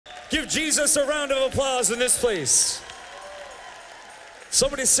Give Jesus a round of applause in this place.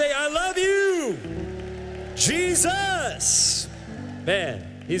 Somebody say, I love you, Jesus.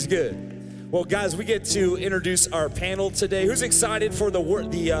 Man, he's good. Well, guys, we get to introduce our panel today. Who's excited for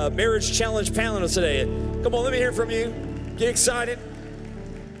the Marriage Challenge panel today? Come on, let me hear from you. Get excited.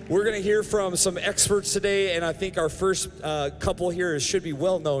 We're going to hear from some experts today, and I think our first couple here should be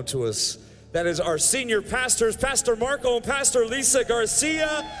well known to us. That is our senior pastors, Pastor Marco and Pastor Liza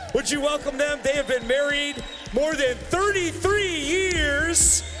Garcia. Would you welcome them? They have been married more than 33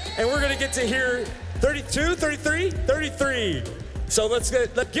 years, and we're going to get to hear 32, 33, 33. So let's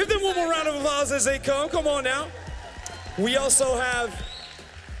give them one more round of applause as they come. Come on now. We also have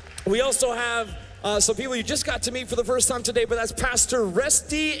some people you just got to meet for the first time today, but that's Pastor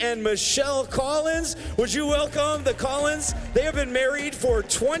Resty and Michelle Collins. Would you welcome the Collins? They have been married for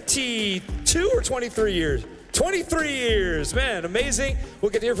 22 or 23 years. 23 years, man, amazing.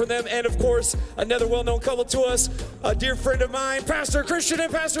 We'll get to hear from them. And of course, another well-known couple to us, a dear friend of mine, Pastor Christian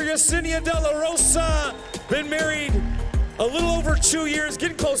and Pastor Yesenia De La Rosa. Been married a little over 2 years,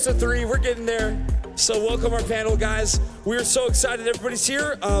 getting close to 3. We're getting there. So welcome our panel, guys. We're so excited everybody's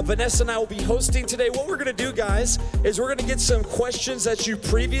here. Vanessa and I will be hosting today. What we're gonna do, guys, is we're gonna get some questions that you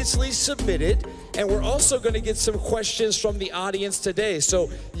previously submitted, and we're also gonna get some questions from the audience today.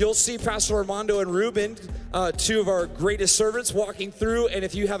 So you'll see Pastor Armando and Ruben, two of our greatest servants, walking through, and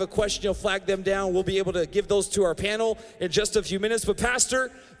if you have a question, you'll flag them down. We'll be able to give those to our panel in just a few minutes. But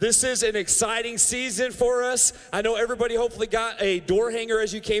Pastor, this is an exciting season for us. I know everybody hopefully got a door hanger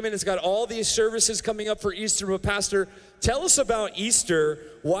as you came in. It's got all these services coming up for Easter. But Pastor, tell us about Easter.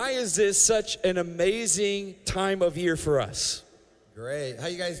 Why is this such an amazing time of year for us? Great. How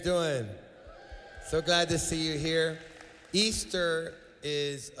you guys doing? So glad to see you here. Easter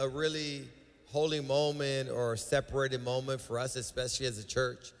is a really holy moment or separated moment for us, especially as a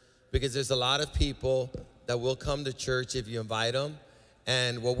church, because there's a lot of people that will come to church if you invite them.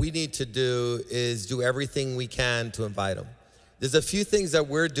 And what we need to do is do everything we can to invite them. There's a few things that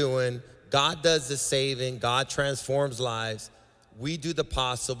we're doing. God does the saving. God transforms lives. We do the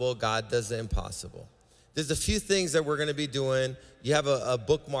possible. God does the impossible. There's a few things that we're going to be doing. You have a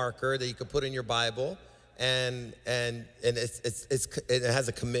bookmarker that you can put in your Bible, and it has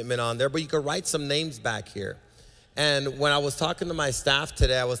a commitment on there, but you can write some names back here. And when I was talking to my staff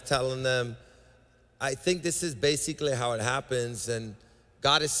today, I was telling them, I think this is basically how it happens, and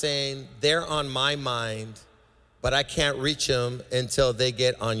God is saying, they're on my mind, but I can't reach them until they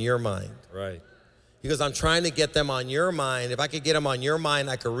get on your mind. Right. Because I'm trying to get them on your mind. If I could get them on your mind,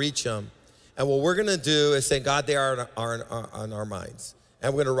 I could reach them. And what we're gonna do is say, God, they are on our minds.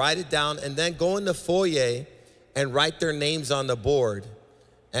 And we're gonna write it down and then go in the foyer and write their names on the board.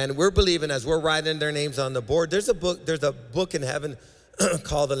 And we're believing as we're writing their names on the board, there's a book in heaven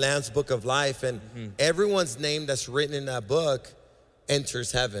called the Lamb's Book of Life, and everyone's name that's written in that book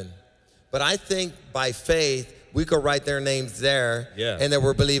enters heaven. But I think by faith, we could write their names there, and then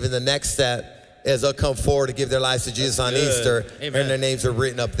we're believing the next step is they'll come forward to give their lives to Jesus on Easter, and their names are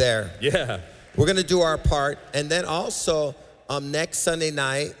written up there. Yeah. We're gonna do our part, and then also next Sunday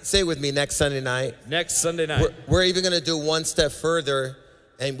night, say with me, next Sunday night. Next Sunday night. We're even gonna do one step further,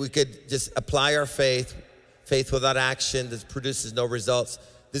 and we could just apply our faith. Faith without action that produces no results.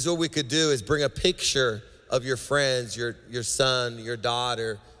 This is what we could do is bring a picture of your friends, your son, your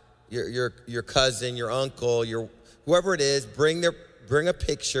daughter, your cousin, your uncle, whoever it is, bring a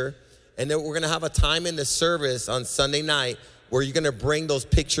picture, and then we're gonna have a time in the service on Sunday night where you're gonna bring those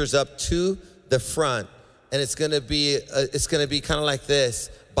pictures up to the front, and it's gonna be kind of like this.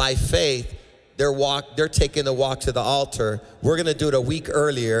 By faith, they're taking the walk to the altar. We're gonna do it a week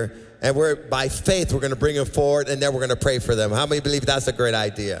earlier, and by faith, we're gonna bring them forward, and then we're gonna pray for them. How many believe that's a great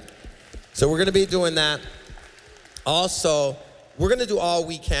idea? So we're gonna be doing that. Also, we're gonna do all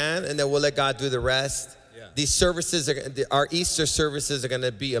we can, and then we'll let God do the rest. Yeah. These services, our Easter services are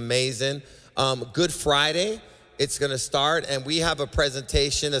gonna be amazing. Good Friday, it's gonna start, and we have a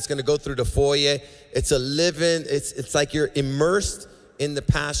presentation that's gonna go through the foyer. It's like you're immersed in the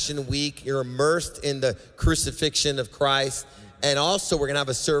Passion Week. You're immersed in the crucifixion of Christ. And also, we're gonna have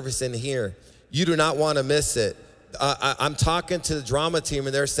a service in here. You do not wanna miss it. I'm talking to the drama team,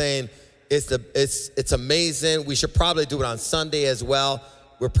 and they're saying, it's amazing. We should probably do it on Sunday as well.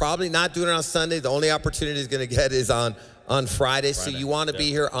 We're probably not doing it on Sunday. The only opportunity it's gonna get is on Friday. So you wanna be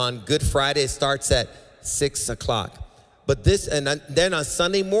here on Good Friday. It starts at 6 o'clock. But then on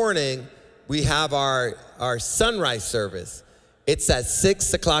Sunday morning, we have our sunrise service. It's at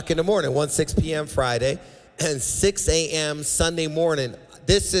 6 o'clock in the morning, 6 p.m. Friday, and 6 a.m. Sunday morning.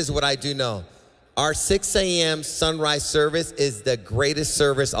 This is what I do know. Our 6 a.m. sunrise service is the greatest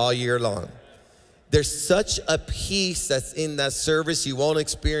service all year long. There's such a peace that's in that service you won't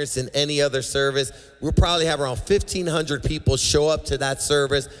experience in any other service. We'll probably have around 1,500 people show up to that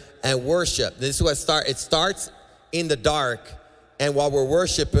service and worship. This is what it starts in the dark, and while we're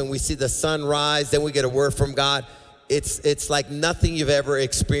worshiping, we see the sun rise, then we get a word from God. It's like nothing you've ever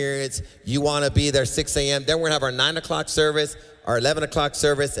experienced. You want to be there 6 a.m. Then we're going to have our 9 o'clock service, our 11 o'clock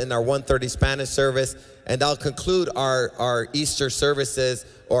service, and our 1:30 Spanish service. And I'll conclude our Easter services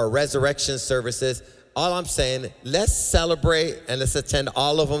or resurrection services. All I'm saying, let's celebrate and let's attend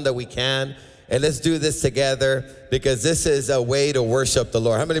all of them that we can. And let's do this together, because this is a way to worship the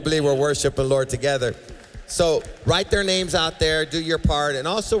Lord. How many believe we're worshiping the Lord together? So write their names out there, do your part. And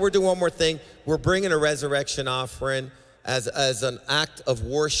also we're doing one more thing. We're bringing a resurrection offering as an act of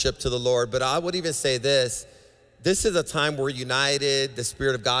worship to the Lord. But I would even say this is a time we're united, the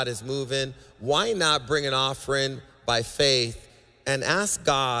Spirit of God is moving. Why not bring an offering by faith and ask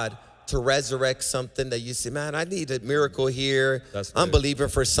God to resurrect something that you say, man, I need a miracle here. I'm believing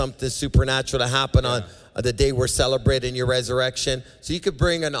for something supernatural to happen on the day we're celebrating your resurrection. So you could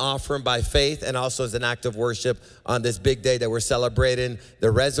bring an offering by faith and also as an act of worship on this big day that we're celebrating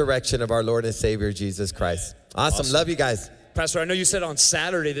the resurrection of our Lord and Savior, Jesus Christ. Awesome. Love you guys. Pastor, I know you said on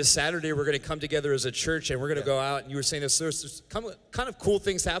Saturday, this Saturday, we're going to come together as a church and we're going to go out. And you were saying there's kind of cool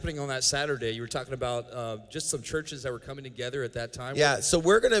things happening on that Saturday. You were talking about just some churches that were coming together at that time. Yeah, so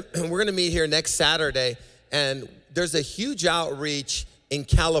we're gonna meet here next Saturday, and there's a huge outreach in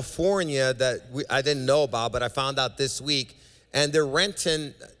California that I didn't know about, but I found out this week. And they're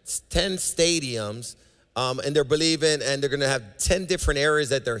renting 10 stadiums, and they're believing, and they're going to have 10 different areas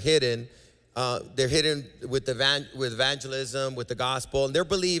that they're hidden. They're hidden with evangelism, with the gospel, and they're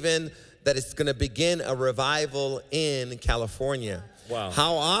believing that it's going to begin a revival in California. Wow.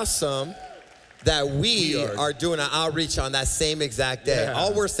 How awesome that we are doing an outreach on that same exact day. Yeah.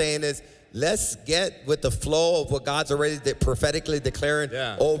 All we're saying is, let's get with the flow of what God's already prophetically declaring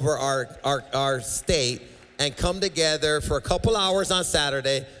over our state and come together for a couple hours on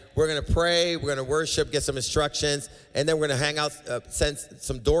Saturday. We're going to pray, we're going to worship, get some instructions, and then we're going to hang out, send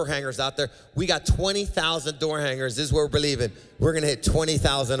some door hangers out there. We got 20,000 door hangers. This is what we're believing. We're going to hit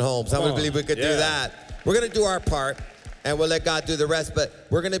 20,000 homes. How many believe we could do that? We're going to do our part, and we'll let God do the rest. But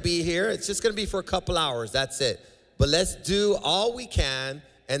we're going to be here. It's just going to be for a couple hours. That's it. But let's do all we can,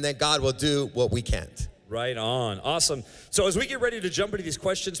 and then God will do what we can't. Right on. Awesome. So as we get ready to jump into these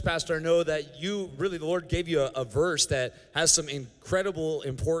questions, Pastor, I know that the Lord gave you a verse that has some incredible,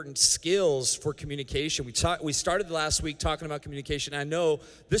 important skills for communication. We started last week talking about communication. I know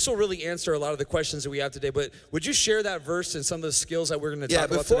this will really answer a lot of the questions that we have today, but would you share that verse and some of the skills that we're going to talk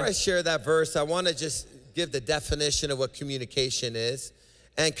about today? Before I share that verse, I want to just give the definition of what communication is.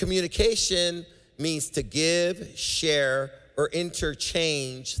 And communication means to give, share, or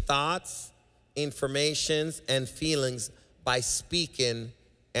interchange thoughts, informations, and feelings by speaking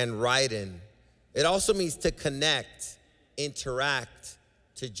and writing. It also means to connect, interact,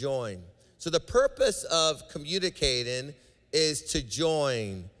 to join. So the purpose of communicating is to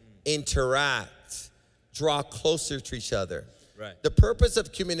join, interact, draw closer to each other. Right. The purpose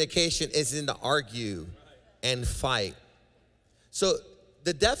of communication isn't to argue and fight. So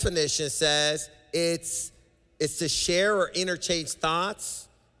the definition says it's to share or interchange thoughts,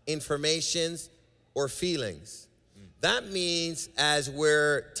 informations, or feelings. That means as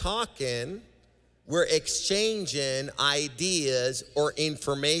we're talking, we're exchanging ideas or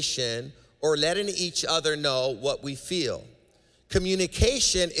information or letting each other know what we feel.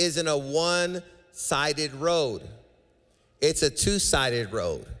 Communication isn't a one-sided road. It's a two-sided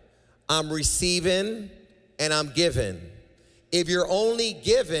road. I'm receiving and I'm giving. If you're only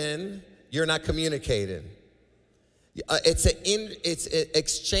giving, you're not communicating. It's an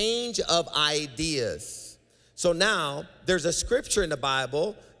exchange of ideas. So now there's a scripture in the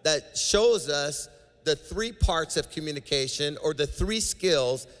Bible that shows us the 3 parts of communication, or the 3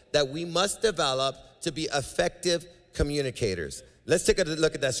 skills that we must develop to be effective communicators. Let's take a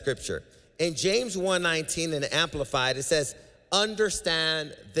look at that scripture. In James 1:19 in the Amplified, it says,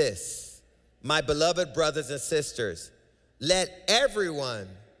 "Understand this, my beloved brothers and sisters. Let everyone,"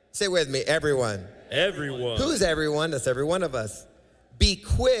 say with me, everyone. Everyone. Who's everyone? That's every one of us. "Be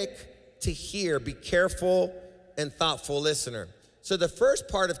quick to hear, be careful and thoughtful listener." So the first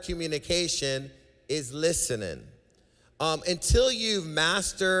part of communication is listening. Until you've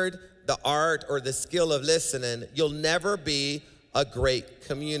mastered the art or the skill of listening, you'll never be a great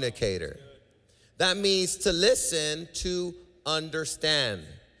communicator. That means to listen, to understand.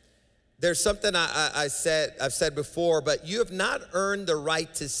 There's something I've said before, but you have not earned the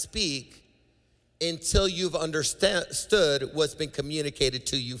right to speak until you've understood what's been communicated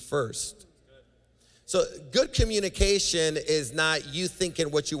to you first. So good communication is not you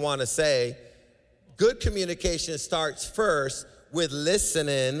thinking what you want to say. Good communication starts first with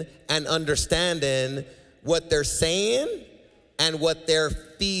listening and understanding what they're saying and what they're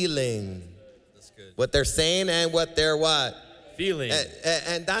feeling. That's good. What they're saying and what they're what? Feeling.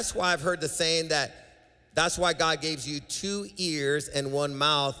 And that's why I've heard the saying that that's why God gives you 2 ears and 1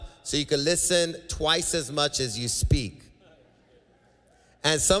 mouth, so you can listen twice as much as you speak.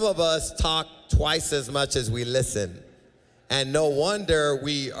 And some of us talk twice as much as we listen. And no wonder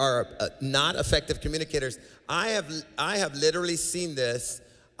we are not effective communicators. I have literally seen this.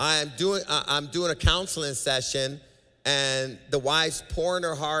 I'm doing a counseling session, and the wife's pouring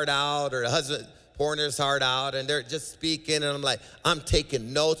her heart out, or the husband pouring his heart out, and they're just speaking, and I'm like, I'm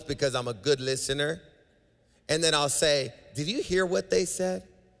taking notes because I'm a good listener. And then I'll say, did you hear what they said?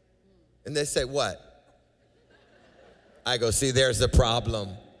 And they say, what? I go, see, there's the problem.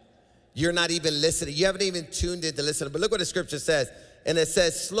 You're not even listening. You haven't even tuned in to listen. But look what the scripture says. And it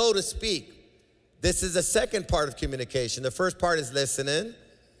says, slow to speak. This is the second part of communication. The first part is listening.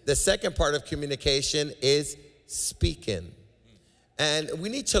 The second part of communication is speaking. And we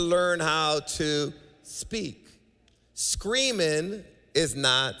need to learn how to speak. Screaming is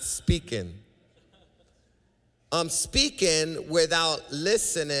not speaking. Speaking without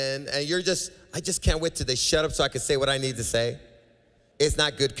listening, and I just can't wait till they shut up so I can say what I need to say. It's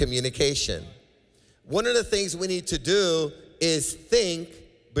not good communication. One of the things we need to do is think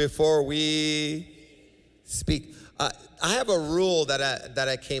before we speak. I have a rule that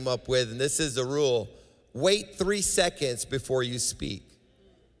I came up with, and this is the rule. Wait 3 seconds before you speak.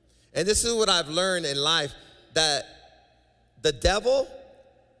 And this is what I've learned in life, that the devil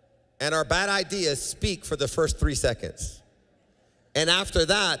and our bad ideas speak for the first 3 seconds. And after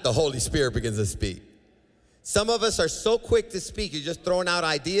that, the Holy Spirit begins to speak. Some of us are so quick to speak, you're just throwing out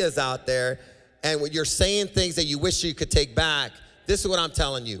ideas out there, and when you're saying things that you wish you could take back, this is what I'm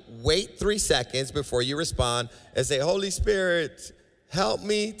telling you. Wait 3 seconds before you respond and say, Holy Spirit, help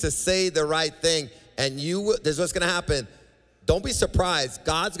me to say the right thing. And this is what's gonna happen. Don't be surprised.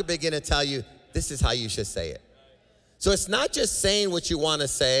 God's gonna begin to tell you, this is how you should say it. So it's not just saying what you wanna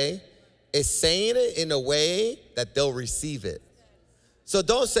say, it's saying it in a way that they'll receive it. So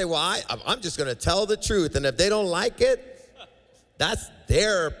don't say, well, I'm just gonna tell the truth, and if they don't like it, that's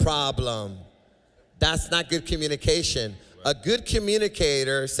their problem. That's not good communication. A good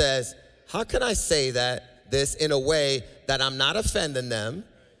communicator says, how can I say this in a way that I'm not offending them,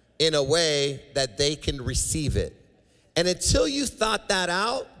 in a way that they can receive it? And until you thought that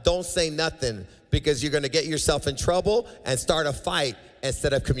out, don't say nothing, because you're gonna get yourself in trouble and start a fight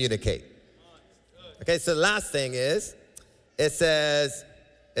instead of communicate. Okay, so the last thing is, it says,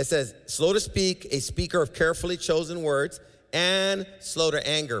 slow to speak, a speaker of carefully chosen words, and slow to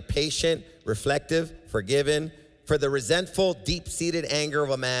anger, patient, reflective, forgiving. For the resentful, deep-seated anger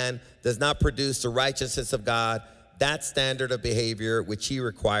of a man does not produce the righteousness of God, that standard of behavior which he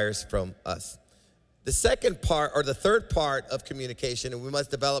requires from us. The second part, or the third part of communication, and we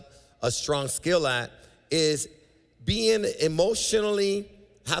must develop a strong skill at, is being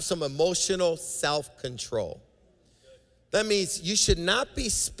have some emotional self-control. That means you should not be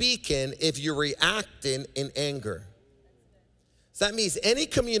speaking if you're reacting in anger. So that means any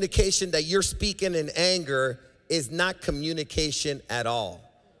communication that you're speaking in anger is not communication at all.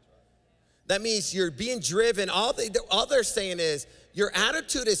 That means you're being driven. All they're saying is, your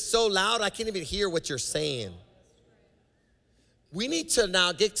attitude is so loud, I can't even hear what you're saying. We need to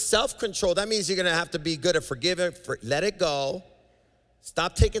now get self-control. That means you're gonna have to be good at forgiving, let it go.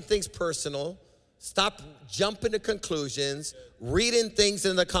 Stop taking things personal. Stop jumping to conclusions, reading things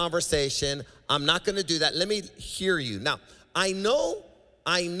in the conversation. I'm not gonna do that. Let me hear you. Now, I know,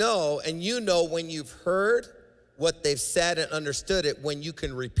 and you know when you've heard what they've said and understood it, when you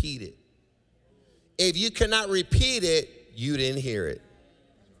can repeat it. If you cannot repeat it, you didn't hear it.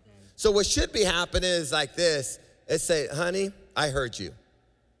 So what should be happening is like this. It's say, honey, I heard you.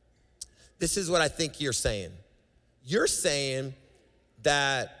 This is what I think you're saying. You're saying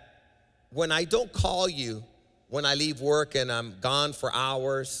that when I don't call you, when I leave work and I'm gone for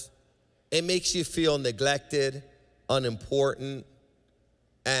hours, it makes you feel neglected, unimportant,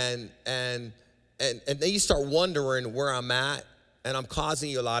 and then you start wondering where I'm at, and I'm causing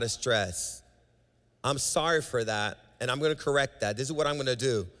you a lot of stress. I'm sorry for that, and I'm gonna correct that. This is what I'm gonna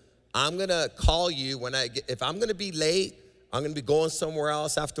do. I'm gonna call you if I'm gonna be late, I'm gonna be going somewhere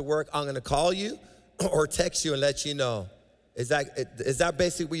else after work, I'm gonna call you or text you and let you know. Is that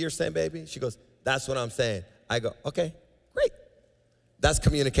basically what you're saying, baby? She goes, that's what I'm saying. I go, okay, great. That's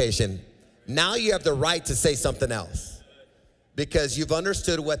communication. Now you have the right to say something else because you've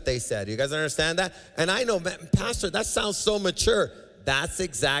understood what they said. You guys understand that? And I know, man, Pastor, that sounds so mature. That's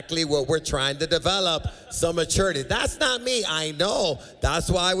exactly what we're trying to develop, some maturity. That's not me, I know. That's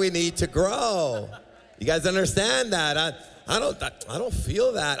why we need to grow. You guys understand that? I don't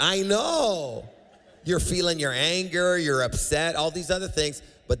feel that. I know. You're feeling your anger, you're upset, all these other things,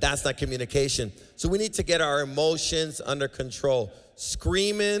 but that's not communication. So we need to get our emotions under control.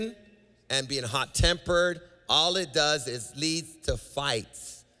 Screaming and being hot-tempered, all it does is leads to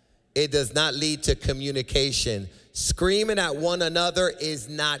fights. It does not lead to communication. Screaming at one another is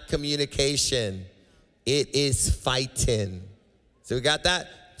not communication. It is fighting. So we got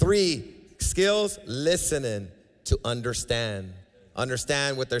that? 3 skills, listening to understand.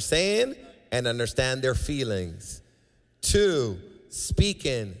 Understand what they're saying and understand their feelings. 2,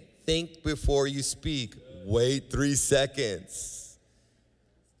 speaking. Think before you speak. Wait 3 seconds.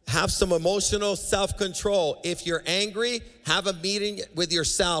 Have some emotional self-control. If you're angry, have a meeting with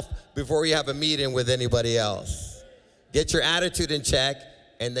yourself before you have a meeting with anybody else. Get your attitude in check,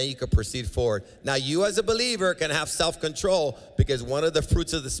 and then you can proceed forward. Now, you as a believer can have self-control because one of the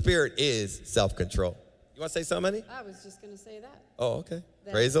fruits of the Spirit is self-control. You want to say something, honey? I was just going to say that. Oh, okay.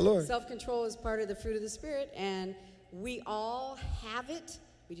 Praise the Lord. Self-control is part of the fruit of the Spirit, and we all have it.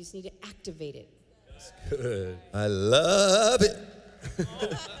 We just need to activate it. That's good. I love it.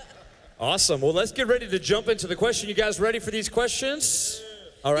 Awesome. Well, let's get ready to jump into the question. You guys ready for these questions?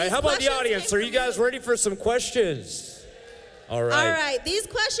 All right. How about the audience? Are you guys ready for some questions? All right. All right. These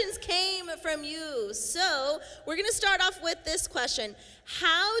questions came from you. So we're going to start off with this question.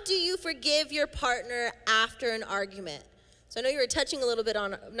 How do you forgive your partner after an argument? So I know you were touching a little bit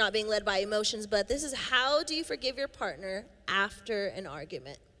on not being led by emotions, but this is how do you forgive your partner after an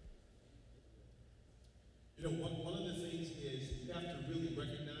argument? You know, one of the things is you have to really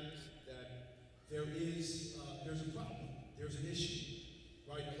recognize that there's a problem, there's an issue,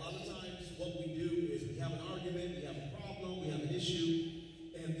 right? A lot of times what we do is we have an argument, we have a problem, we have an issue,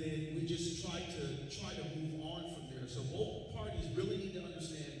 and then we just try to move on from there. So both parties really need to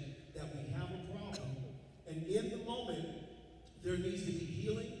understand that we have a problem, and in the moment, there needs to be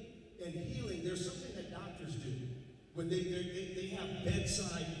healing, and healing, there's something that doctors do when they have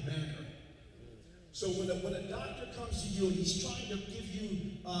bedside manner. So when a doctor comes to you and he's trying to give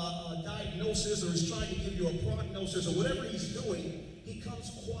you a diagnosis or he's trying to give you a prognosis or whatever he's doing, he comes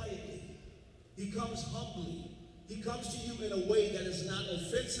quietly. He comes humbly. He comes to you in a way that is not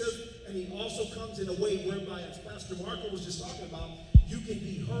offensive, and he also comes in a way whereby, as Pastor Marco was just talking about, you can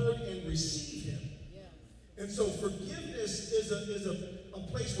be heard and receive him. And so forgiveness is a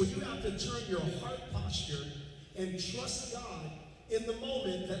place where you have to turn your heart posture and trust God in the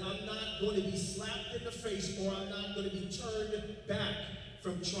moment that I'm not going to be slapped in the face or I'm not going to be turned back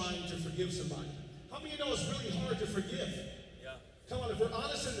from trying to forgive somebody. How many of you know it's really hard to forgive? Yeah. Come on, if we're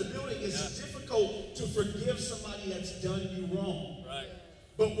honest in the building, it's difficult to forgive somebody that's done you wrong. Right.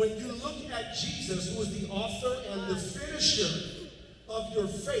 But when you look at Jesus, who is the author and the finisher of your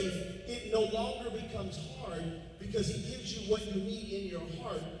faith, it no longer becomes hard because he gives you what you need in your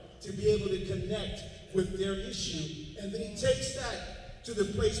heart to be able to connect with their issue. And then he takes that to the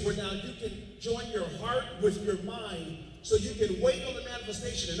place where now you can join your heart with your mind so you can wait on the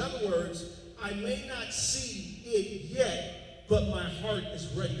manifestation. In other words, I may not see it yet, but my heart is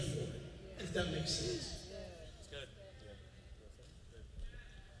ready for it, if that makes sense. That's good.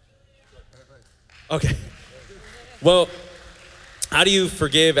 Okay. Well, how do you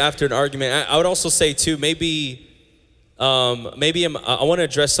forgive after an argument? I would also say too, maybe I want to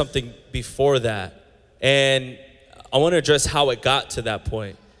address something before that, and I want to address how it got to that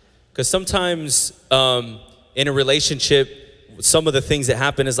point, because sometimes in a relationship, some of the things that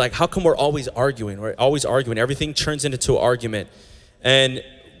happen is like, how come we're always arguing? Right? Always arguing. Everything turns into an argument. And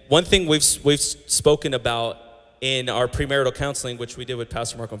one thing we've spoken about in our premarital counseling, which we did with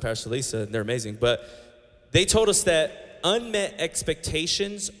Pastor Marco and Pastor Liza, and they're amazing, but they told us that unmet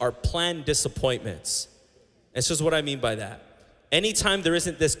expectations are planned disappointments. This is what I mean by that. Anytime there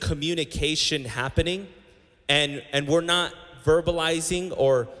isn't this communication happening and we're not verbalizing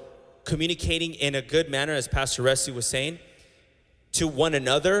or communicating in a good manner, as Pastor Rusty was saying, to one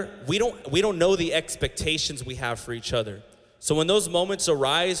another, we don't know the expectations we have for each other. So when those moments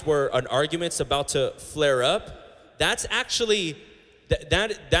arise where an argument's about to flare up, that's actually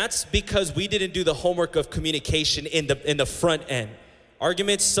that's because we didn't do the homework of communication in the front end.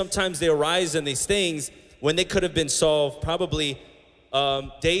 Arguments, sometimes they arise in these things when they could have been solved probably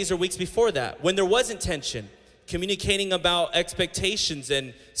days or weeks before that, when there wasn't tension, communicating about expectations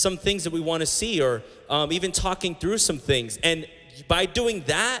and some things that we want to see, or even talking through some things. And by doing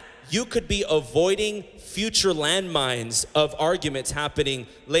that, you could be avoiding future landmines of arguments happening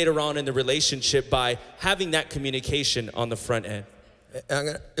later on in the relationship by having that communication on the front end.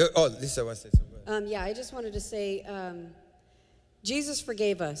 Lisa wants to say something. Yeah, I just wanted to say, Jesus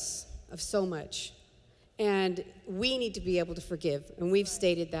forgave us of so much, and we need to be able to forgive, and we've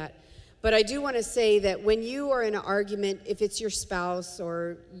stated that. But I do want to say that when you are in an argument, if it's your spouse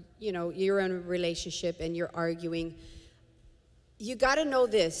or, you know, you're in a relationship and you're arguing, you got to know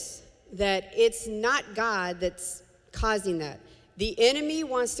this, that it's not God that's causing that. The enemy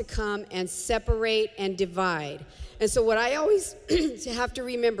wants to come and separate and divide. And so what I always have to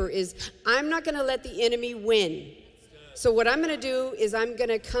remember is I'm not going to let the enemy win. So what I'm going to do is I'm going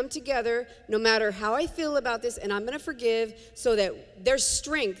to come together no matter how I feel about this, and I'm going to forgive so that there's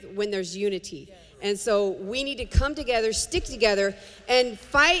strength when there's unity. And so we need to come together, stick together, and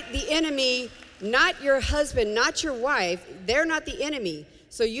fight the enemy, not your husband, not your wife. They're not the enemy.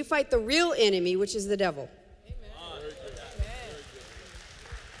 So you fight the real enemy, which is the devil.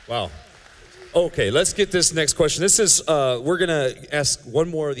 Wow. Okay, let's get this next question. This is, we're going to ask one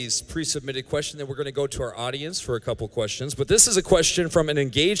more of these pre-submitted questions, then we're going to go to our audience for a couple questions. But this is a question from an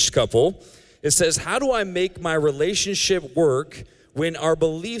engaged couple. It says, how do I make my relationship work when our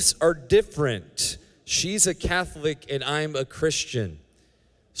beliefs are different? She's a Catholic and I'm a Christian.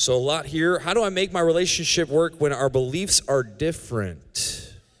 So a lot here. How do I make my relationship work when our beliefs are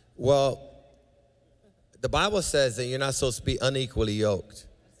different? Well, the Bible says that you're not supposed to be unequally yoked.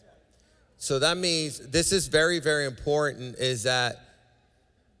 So that means this is very, very important, is that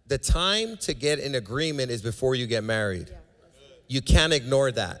the time to get an agreement is before you get married. You can't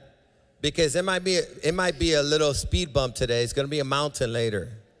ignore that, because it might be a little speed bump today. It's going to be a mountain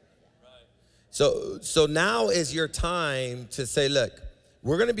later. So now is your time to say, look,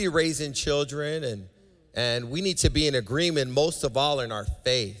 we're going to be raising children, and we need to be in agreement, most of all in our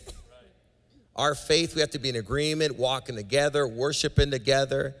faith. Our faith, we have to be in agreement, walking together, worshiping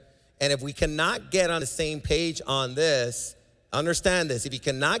together. And if we cannot get on the same page on this, understand this, if you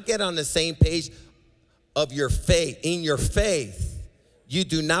cannot get on the same page of your faith, in your faith, you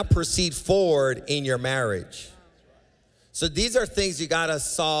do not proceed forward in your marriage. So these are things you gotta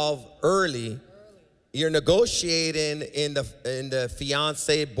solve early. You're negotiating in the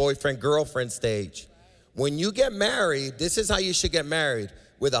fiance, boyfriend, girlfriend stage. When you get married, this is how you should get married,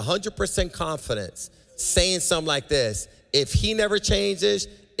 with 100% confidence, saying something like this: if he never changes,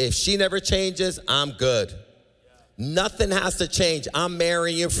 if she never changes, I'm good. Nothing has to change. I'm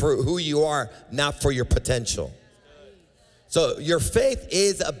marrying you for who you are, not for your potential. So your faith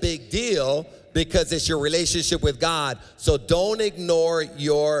is a big deal because it's your relationship with God. So don't ignore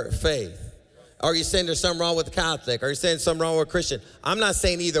your faith. Are you saying there's something wrong with a Catholic? Are you saying something wrong with a Christian? I'm not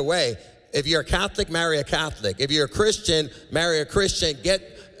saying either way. If you're a Catholic, marry a Catholic. If you're a Christian, marry a Christian.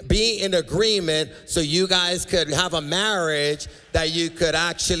 Be in agreement so you guys could have a marriage that you could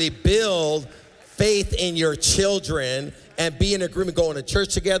actually build faith in your children and be in agreement, going to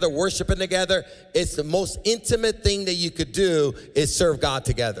church together, worshiping together. It's the most intimate thing that you could do, is serve God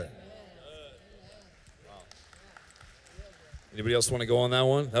together. Anybody else want to go on that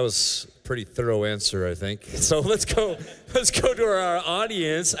one? That was a pretty thorough answer, I think. So let's go to our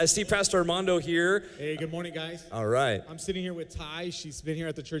audience. I see Pastor Armando here. Hey, good morning, guys. All right. I'm sitting here with Ty. She's been here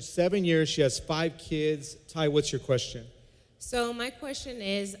at the church 7 years. She has 5 kids. Ty, what's your question? So my question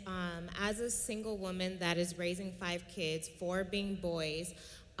is, as a single woman that is raising 5 kids, 4 being boys,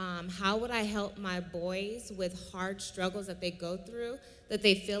 how would I help my boys with hard struggles that they go through that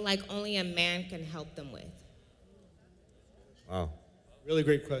they feel like only a man can help them with? Wow. Really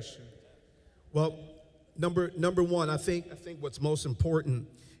great question. Well, number one, I think what's most important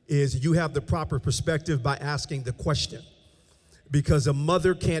is you have the proper perspective by asking the question, because a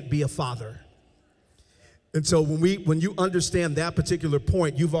mother can't be a father. And so when you understand that particular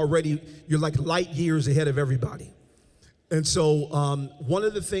point, you're like light years ahead of everybody. And so one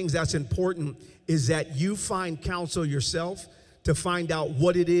of the things that's important is that you find counsel yourself to find out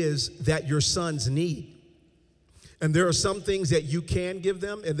what it is that your sons need. And there are some things that you can give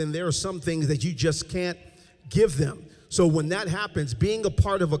them, and then there are some things that you just can't give them. So when that happens, being a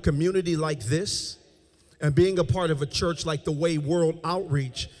part of a community like this and being a part of a church like the Way World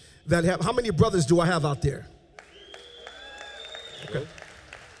Outreach, how many brothers do I have out there? Okay.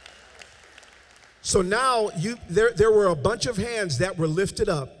 So now there were a bunch of hands that were lifted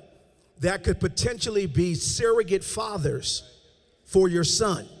up that could potentially be surrogate fathers for your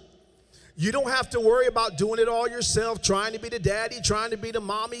son. You don't have to worry about doing it all yourself, trying to be the daddy, trying to be the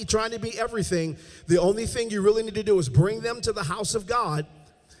mommy, trying to be everything. The only thing you really need to do is bring them to the house of God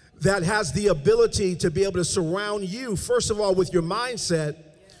that has the ability to be able to surround you, first of all, with your mindset,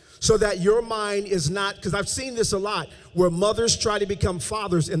 so that your mind is not, because I've seen this a lot, where mothers try to become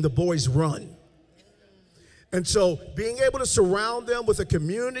fathers and the boys run. And so being able to surround them with a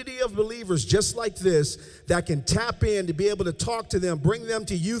community of believers just like this that can tap in to be able to talk to them, bring them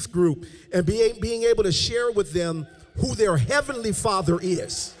to youth group, and being able to share with them who their heavenly Father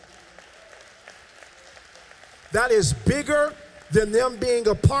is. That is bigger than them being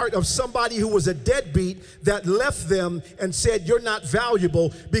a part of somebody who was a deadbeat that left them and said, you're not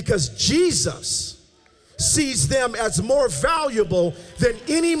valuable, because Jesus sees them as more valuable than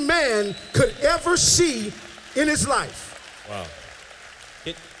any man could ever see in his life. Wow.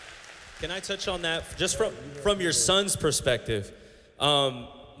 Can I touch on that just from your son's perspective?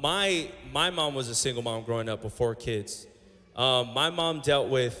 My mom was a single mom growing up before kids. My mom dealt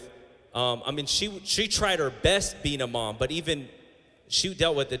with, she tried her best being a mom, but even she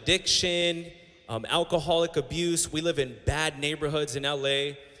dealt with addiction, alcoholic abuse. We live in bad neighborhoods in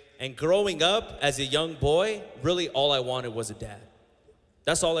LA. And growing up as a young boy, really all I wanted was a dad.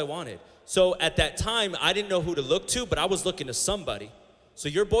 That's all I wanted. So at that time, I didn't know who to look to, but I was looking to somebody. So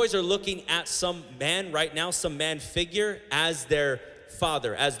your boys are looking at some man right now, some man figure as their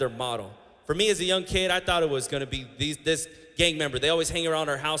father, as their model. For me as a young kid, I thought it was gonna be this gang member. They always hang around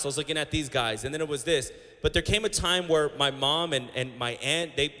our house. I was looking at these guys, and then it was this. But there came a time where my mom and my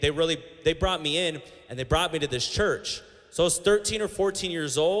aunt, they brought me in, and they brought me to this church. So I was 13 or 14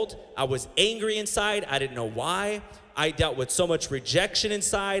 years old. I was angry inside. I didn't know why. I dealt with so much rejection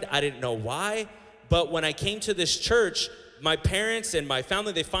inside. I didn't know why. But when I came to this church, my parents and my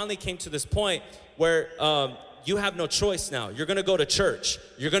family, they finally came to this point where you have no choice now. You're gonna go to church.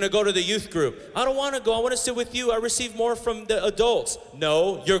 You're gonna go to the youth group. I don't wanna go, I wanna sit with you. I receive more from the adults.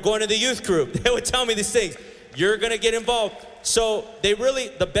 No, you're going to the youth group. They would tell me these things. You're gonna get involved. So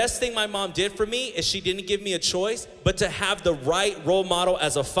the best thing my mom did for me is she didn't give me a choice, but to have the right role model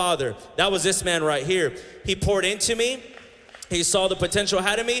as a father. That was this man right here. He poured into me. He saw the potential I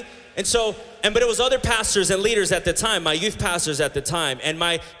had in me. But it was other pastors and leaders at the time, my youth pastors at the time, and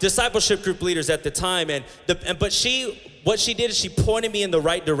my discipleship group leaders at the time. What she did is she pointed me in the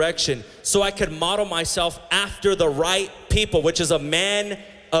right direction so I could model myself after the right people, which is a man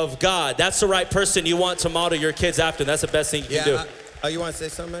of God. That's the right person you want to model your kids after. That's the best thing you can do. You want to say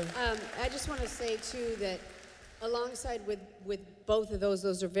something? I just want to say too that alongside with both of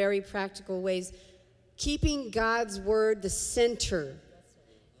those are very practical ways. Keeping God's word the center,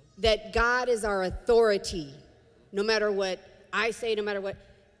 that God is our authority, no matter what I say, no matter what.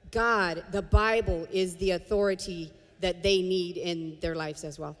 God, the Bible, is the authority that they need in their lives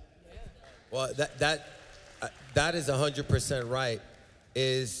as well. Well, that is 100% right.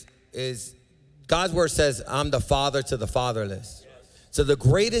 Is God's word says, I'm the father to the fatherless. So the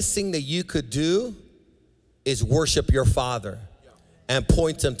greatest thing that you could do is worship your father and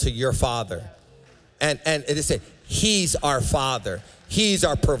point them to your father. And they say, he's our father. He's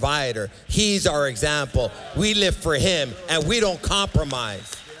our provider. He's our example. We live for him and we don't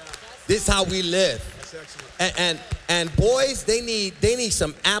compromise. This is how we live. And boys, they need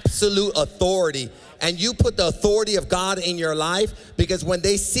some absolute authority. And you put the authority of God in your life, because when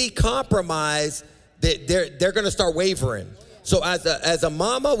they see compromise, they're gonna start wavering. So as a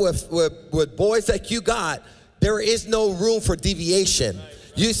mama with boys like you got, there is no room for deviation.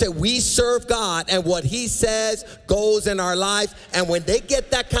 You say, we serve God, and what he says goes in our lives. And when they get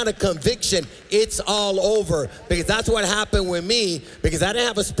that kind of conviction, it's all over. Because that's what happened with me, because I didn't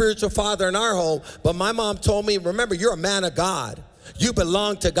have a spiritual father in our home. But my mom told me, remember, you're a man of God. You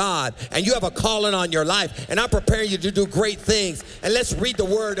belong to God, and you have a calling on your life. And I'm preparing you to do great things. And let's read the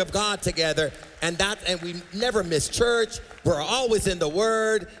word of God together. And we never miss church. We're always in the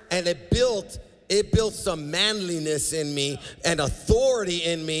word. And it built some manliness in me and authority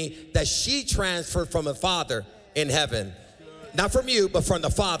in me that she transferred from the Father in heaven. Not from you, but from the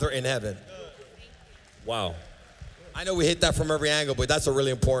Father in heaven. Wow. I know we hit that from every angle, but that's a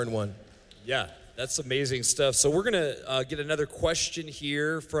really important one. Yeah, that's amazing stuff. So we're going to get another question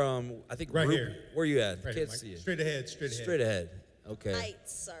here from, I think, right here. Where are you at? Right Can't here, see you. Straight ahead. Straight ahead. Okay.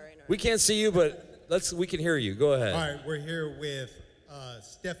 Lights, sorry. We can't see you, but we can hear you. Go ahead. All right, we're here with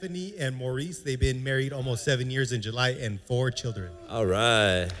Stephanie and Maurice. They've been married almost 7 years in July and 4 children. All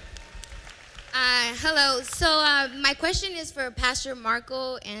right. Hello. So my question is for Pastor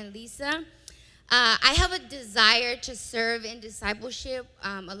Marco and Liza. I have a desire to serve in discipleship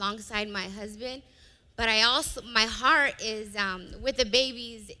alongside my husband, but my heart is with the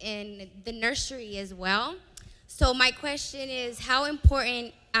babies in the nursery as well. So my question is, how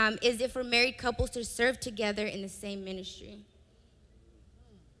important is it for married couples to serve together in the same ministry?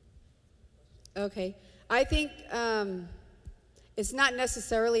 it's not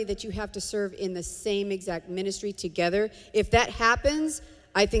necessarily that you have to serve in the same exact ministry together. If that happens,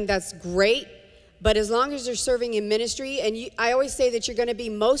 I think that's great. But as long as you're serving in ministry, and I always say that you're going to be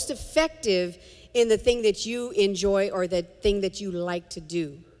most effective in the thing that you enjoy or the thing that you like to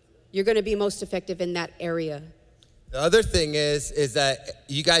do. You're going to be most effective in that area. The other thing is that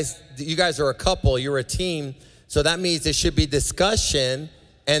you guys are a couple, you're a team, so that means there should be discussion,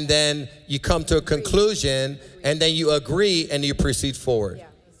 and then you come to a conclusion, and then you agree, and you proceed forward. Yeah,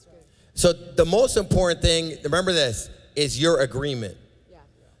 that's good. So the most important thing, remember this, is your agreement. Yeah.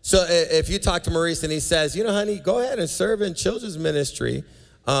 So if you talk to Maurice and he says, you know, honey, go ahead and serve in children's ministry,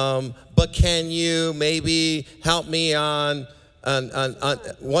 but can you maybe help me on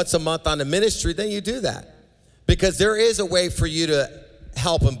once a month on the ministry, then you do that. Because there is a way for you to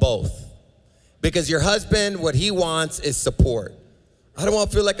help them both. Because your husband, what he wants is support. I don't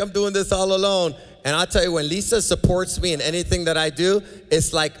want to feel like I'm doing this all alone. And I'll tell you, when Liza supports me in anything that I do,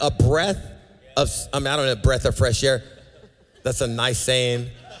 it's like a breath of, I don't know, a breath of fresh air. That's a nice saying.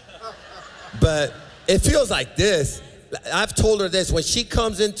 But it feels like this. I've told her this, when she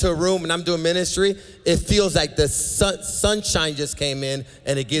comes into a room and I'm doing ministry, it feels like the sunshine just came in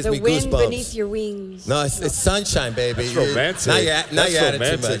and it gives me goosebumps. The wind beneath your wings. No, it's sunshine, baby. That's romantic. Now you're adding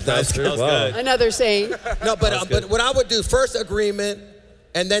too much. That's good. Wow. Another saying. No, but what I would do, first agreement,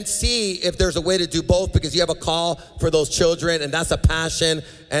 and then see if there's a way to do both, because you have a call for those children, and that's a passion.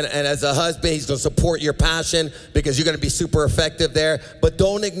 And as a husband, he's going to support your passion because you're going to be super effective there. But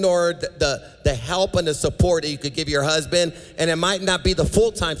don't ignore the help and the support that you could give your husband. And it might not be the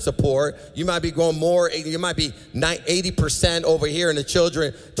full-time support. You might be going more. You might be 80% over here and the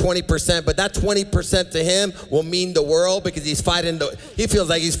children 20%. But that 20% to him will mean the world, because he feels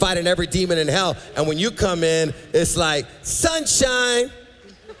like he's fighting every demon in hell. And when you come in, it's like sunshine.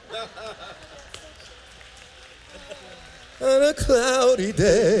 On a cloudy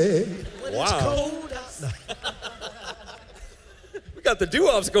day. Wow. We got the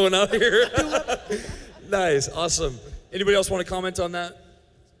doo-wops going out here. Nice, awesome. Anybody else want to comment on that?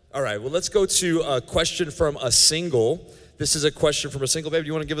 All right, well, let's go to a question from a single. This is a question from a single. Babe, do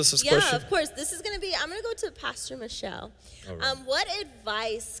you want to give us this question? Yeah, of course. This is going to be, I'm going to go to Pastor Michelle. All right. What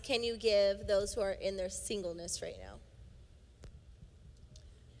advice can you give those who are in their singleness right now?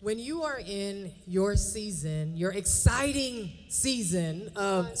 When you are in your season, your exciting season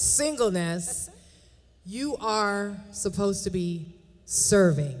of singleness, you are supposed to be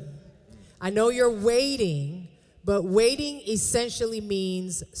serving. I know you're waiting, but waiting essentially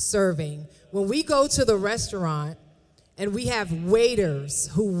means serving. When we go to the restaurant and we have waiters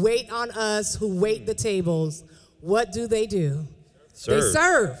who wait on us, who wait the tables, what do? They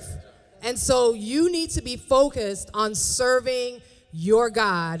serve. And so you need to be focused on serving your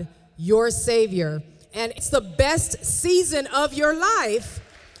God, your Savior. And it's the best season of your life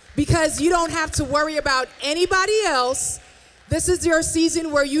because you don't have to worry about anybody else. This is your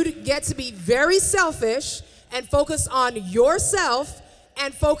season where you get to be very selfish and focus on yourself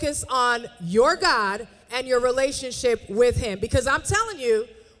and focus on your God and your relationship with Him. Because I'm telling you,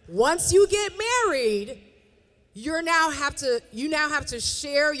 once you get married, you now have to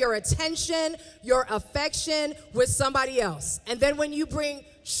share your attention, your affection with somebody else. And then when you bring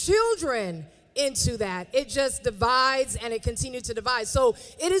children into that, it just divides and it continues to divide. So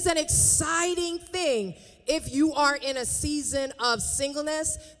it is an exciting thing. If you are in a season of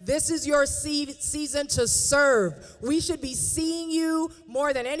singleness, this is your season to serve. We should be seeing you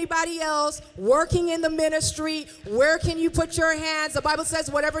more than anybody else, working in the ministry. Where can you put your hands? The Bible says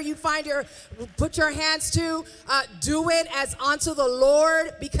whatever you put your hands to, do it as unto the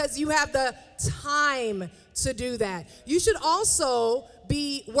Lord, because you have the time to do that. You should also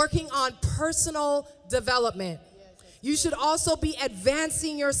be working on personal development. You should also be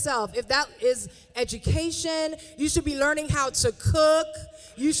advancing yourself. If that is education, you should be learning how to cook.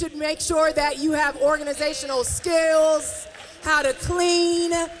 You should make sure that you have organizational skills, how to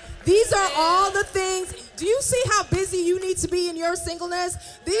clean. These are all the things. Do you see how busy you need to be in your singleness?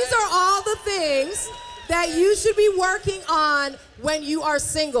 These are all the things that you should be working on when you are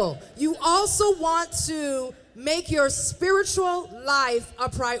single. You also want to make your spiritual life a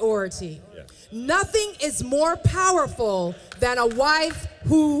priority. Nothing is more powerful than a wife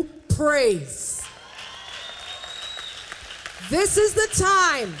who prays. This is the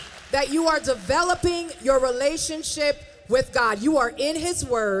time that you are developing your relationship with God. You are in His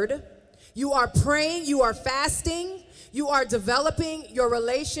Word. You are praying. You are fasting. You are developing your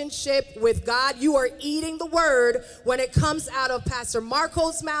relationship with God. You are eating the Word when it comes out of Pastor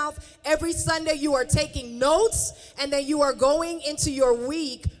Marco's mouth. Every Sunday you are taking notes, and then you are going into your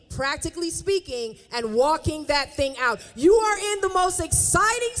week practically speaking, and walking that thing out. You are in the most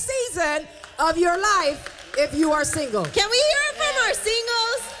exciting season of your life if you are single. Can we hear it from our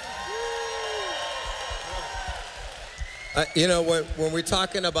singles? You know, when we're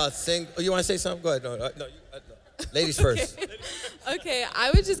talking about single, you want to say something? Go ahead. No, ladies first. Okay,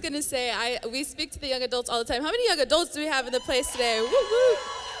 I was just gonna say, we speak to the young adults all the time. How many young adults do we have in the place today? Woo woo!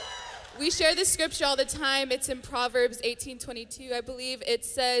 We share this scripture all the time. It's in Proverbs 18:22, I believe. It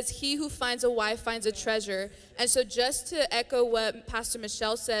says, "He who finds a wife finds a treasure." And so, just to echo what Pastor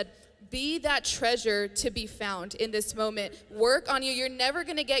Michelle said, be that treasure to be found in this moment. Work on you. You're never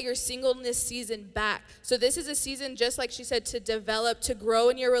going to get your singleness season back. So this is a season, just like she said, to develop, to grow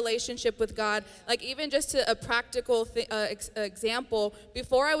in your relationship with God. Like even just a practical example,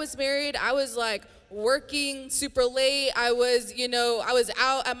 before I was married, I was like working super late. I was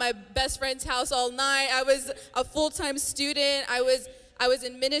out at my best friend's house all night. I was a full-time student. I was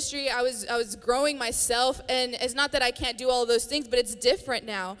in ministry, I was growing myself, and it's not that I can't do all of those things, but it's different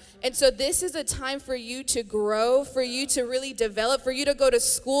now. And so this is a time for you to grow, for you to really develop, for you to go to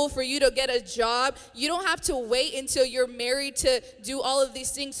school, for you to get a job. You don't have to wait until you're married to do all of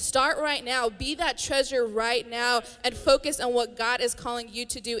these things. Start right now. Be that treasure right now and focus on what God is calling you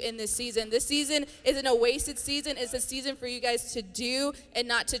to do in this season. This season isn't a wasted season. It's a season for you guys to do and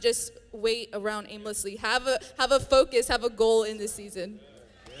not to just wait around aimlessly. Have a focus, have a goal in this season.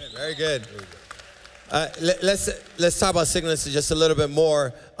 Very good. Let's talk about singleness just a little bit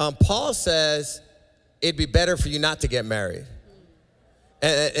more. Paul says it'd be better for you not to get married.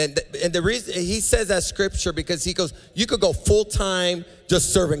 And the reason he says that scripture, because he goes, you could go full time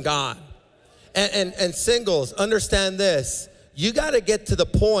just serving God. And singles, understand this. You got to get to the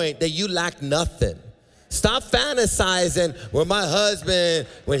point that you lack nothing. Stop fantasizing, well, my husband,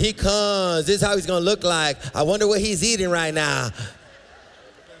 when he comes, this is how he's going to look like. I wonder what he's eating right now.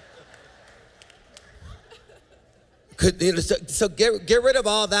 So get rid of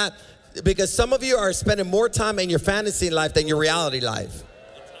all that, because some of you are spending more time in your fantasy life than your reality life.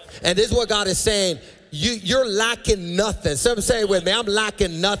 And this is what God is saying. You're lacking nothing. Some say with me, I'm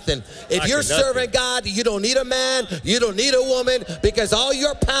lacking nothing. If you're serving God, you don't need a man, you don't need a woman, because all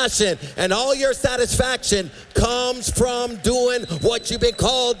your passion and all your satisfaction comes from doing what you've been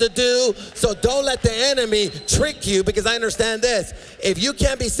called to do. So don't let the enemy trick you, because I understand this. If you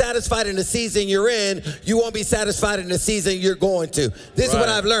can't be satisfied in the season you're in, you won't be satisfied in the season you're going to. This is what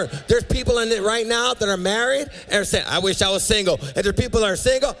I've learned. There's people in it right now that are married and are saying, I wish I was single. And there's people that are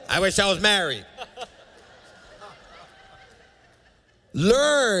single, I wish I was married.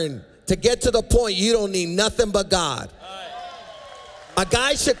 Learn to get to the point you don't need nothing but God. A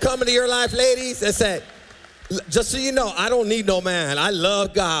guy should come into your life, ladies, and say, just so you know, I don't need no man. I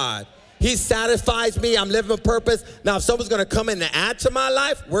love God. He satisfies me. I'm living a purpose. Now, if someone's going to come in and add to my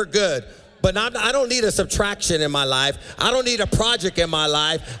life, we're good. But I don't need a subtraction in my life. I don't need a project in my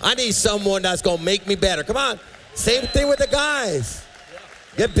life. I need someone that's going to make me better. Come on. Same thing with the guys.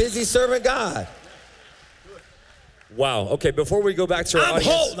 Get busy serving God. Wow. Okay, before we go back to our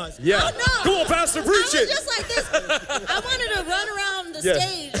audience. Nice. Yeah. Oh, no. Come on, Pastor, preach it. Just like this. I wanted to run around the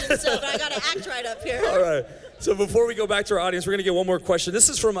stage and stuff, but I got to act right up here. All right. So before we go back to our audience, we're going to get one more question. This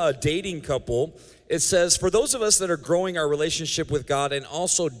is from a dating couple. It says, for those of us that are growing our relationship with God and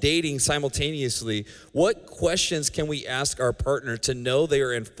also dating simultaneously, what questions can we ask our partner to know they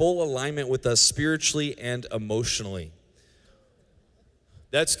are in full alignment with us spiritually and emotionally?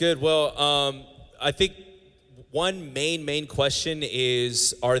 That's good. Well, I think one main question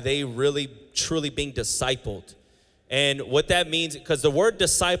is, are they really truly being discipled? And what that means, because the word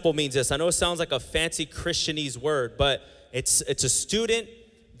disciple means this. I know it sounds like a fancy Christianese word, but it's a student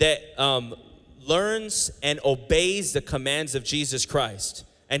that learns and obeys the commands of Jesus Christ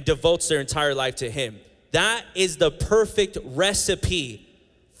and devotes their entire life to him. That is the perfect recipe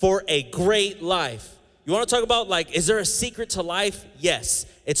for a great life. You want to talk about, like, is there a secret to life? Yes.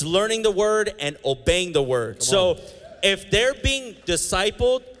 It's learning the word and obeying the word. So if they're being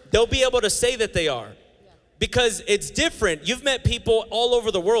discipled, they'll be able to say that they are. Because it's different. You've met people all over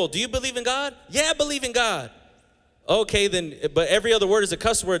the world. Do you believe in God? Yeah, I believe in God. Okay, then, but every other word is a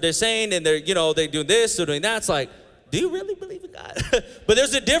cuss word they're saying, and they're doing this, they're doing that. It's like, do you really believe in God? But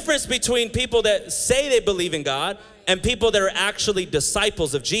there's a difference between people that say they believe in God and people that are actually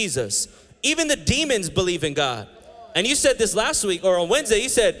disciples of Jesus. Even the demons believe in God. And you said this last week, or on Wednesday, you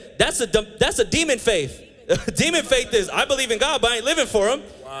said, that's a demon faith. Demon faith is, I believe in God, but I ain't living for him.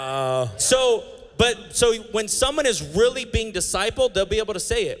 Wow. So when someone is really being discipled, they'll be able to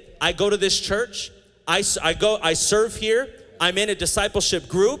say it. I go to this church, I serve here, I'm in a discipleship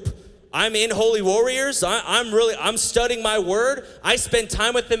group, I'm in Holy Warriors. I'm studying my word. I spend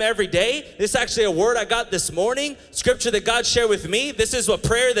time with them every day. This is actually a word I got this morning, scripture that God shared with me. This is a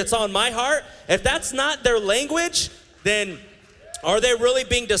prayer that's on my heart. If that's not their language, then are they really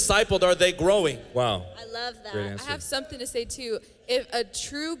being discipled? Are they growing? Wow. I love that. Great I answer. have something to say too. If a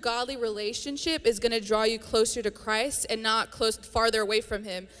true godly relationship is going to draw you closer to Christ and not farther away from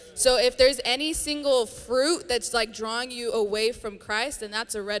him. So if there's any single fruit that's like drawing you away from Christ, then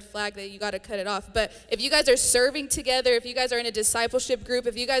that's a red flag that you got to cut it off. But if you guys are serving together, if you guys are in a discipleship group,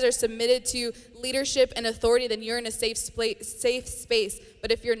 if you guys are submitted to leadership and authority, then you're in a safe space.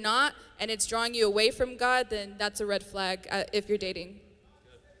 But if you're not and it's drawing you away from God, then that's a red flag if you're dating.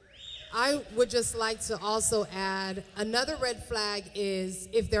 I would just like to also add, another red flag is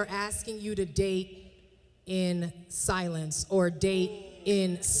if they're asking you to date in silence or date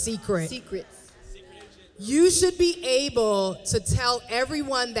in secret. Secrets. You should be able to tell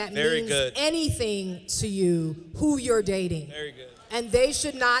everyone that Very means good. anything to you who you're dating. Very good. And they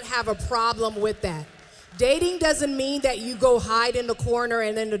should not have a problem with that. Dating doesn't mean that you go hide in the corner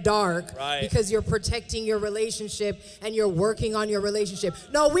and in the dark because you're protecting your relationship and you're working on your relationship.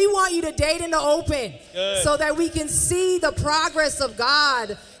 No, we want you to date in the open so that we can see the progress of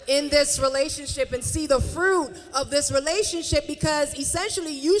God in this relationship and see the fruit of this relationship, because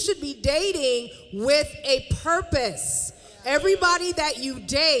essentially you should be dating with a purpose. Everybody that you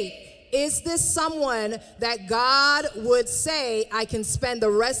date, is this someone that God would say I can spend the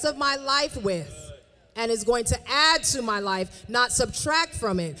rest of my life with? And is going to add to my life, not subtract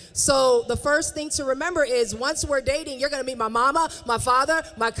from it. So the first thing to remember is once we're dating, you're going to meet my mama, my father,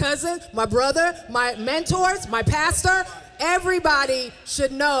 my cousin, my brother, my mentors, my pastor. Everybody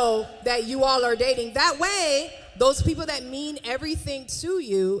should know that you all are dating. That way, those people that mean everything to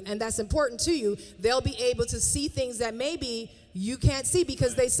you and that's important to you, they'll be able to see things that maybe you can't see,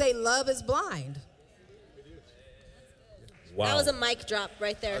 because they say love is blind. Wow. That was a mic drop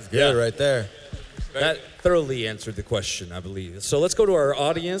right there. That's good right there. That thoroughly answered the question, I believe. So let's go to our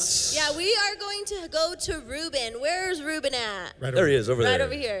audience. Yeah, we are going to go to Ruben. Where's Ruben at? Right There he is, over there. Right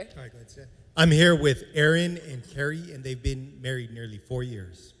over here. All right, go ahead, Seth. I'm here with Aaron and Carrie, and they've been married nearly 4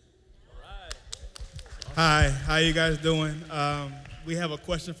 years. Hi, how you guys doing? We have a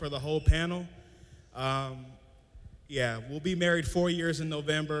question for the whole panel. We'll be married 4 years in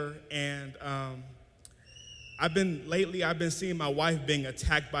November, and I've been seeing my wife being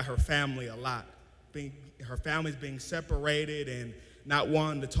attacked by her family a lot. Her family's being separated and not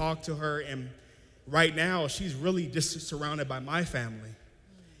wanting to talk to her, and right now she's really just surrounded by my family.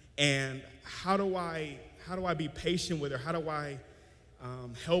 And how do I be patient with her? How do I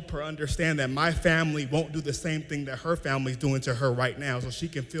help her understand that my family won't do the same thing that her family's doing to her right now, so she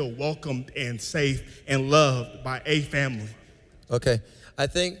can feel welcomed and safe and loved by a family? Okay, I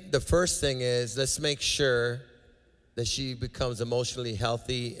think the first thing is let's make sure that she becomes emotionally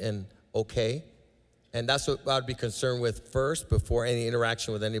healthy and okay. And that's what I'd be concerned with first before any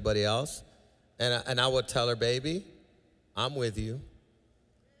interaction with anybody else. And I would tell her, baby, I'm with you.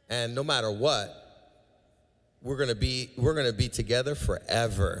 And no matter what, we're gonna be together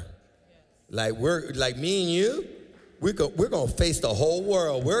forever. Like me and you, we're gonna face the whole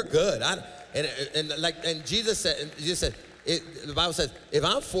world. We're good. And Jesus said, the Bible says, if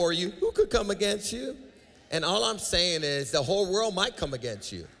I'm for you, who could come against you? And all I'm saying is the whole world might come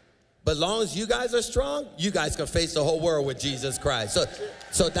against you. But as long as you guys are strong, you guys can face the whole world with Jesus Christ.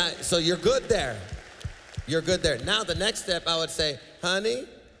 So you're good there. You're good there. Now the next step, I would say, honey,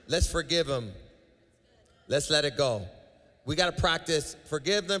 let's forgive them. Let's let it go. We got to practice,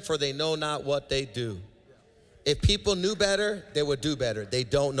 forgive them, for they know not what they do. If people knew better, they would do better. They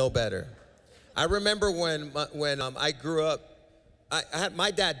don't know better. I remember when I grew up,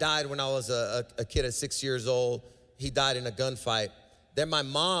 my dad died when I was a kid at 6 years old. He died in a gunfight. Then my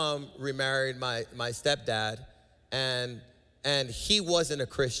mom remarried my stepdad, and he wasn't a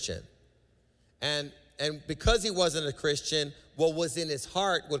Christian. And because he wasn't a Christian, what was in his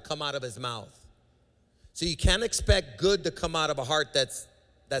heart would come out of his mouth. So you can't expect good to come out of a heart that's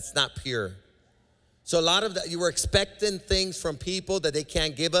not pure. So a lot of that, you were expecting things from people that they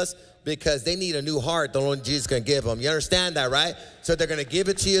can't give us because they need a new heart. The only Jesus can give them. You understand that, right? So they're going to give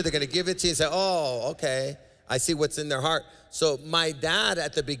it to you. They're going to give it to you and say, oh, okay, I see what's in their heart. So my dad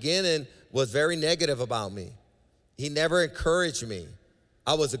at the beginning was very negative about me. He never encouraged me.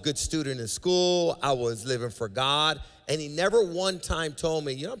 I was a good student in school. I was living for God. And he never one time told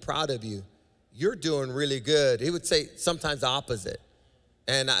me, I'm proud of you. You're doing really good. He would say sometimes the opposite.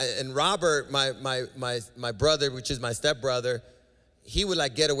 And Robert, my brother, which is my stepbrother, he would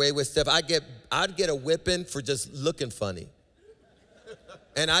like get away with stuff. I'd get a whipping for just looking funny.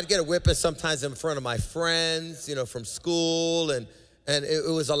 And I'd get a whipping sometimes in front of my friends, you know, from school. And it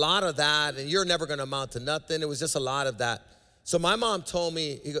was a lot of that. And you're never going to amount to nothing. It was just a lot of that. So my mom told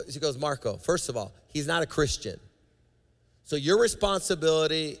me, she goes, Marco, first of all, he's not a Christian. So your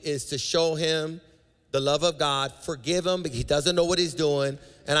responsibility is to show him the love of God, forgive him because he doesn't know what he's doing.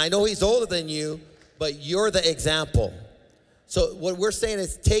 And I know he's older than you, but you're the example. So what we're saying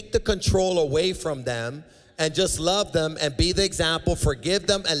is take the control away from them and just love them and be the example, forgive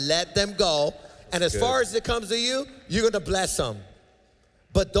them and let them go. And as far as it comes to you, you're gonna bless them.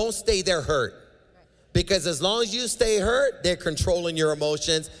 But don't stay there hurt. Because as long as you stay hurt, they're controlling your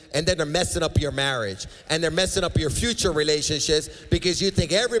emotions, and then they're messing up your marriage. And they're messing up your future relationships because you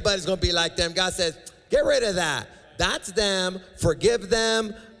think everybody's gonna be like them. God says, get rid of that. That's them, forgive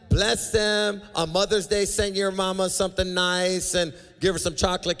them, bless them. On Mother's Day, send your mama something nice and give her some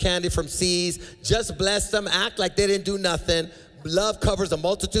chocolate candy from C's. Just bless them, act like they didn't do nothing. Love covers a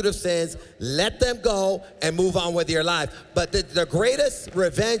multitude of sins. Let them go and move on with your life. But the greatest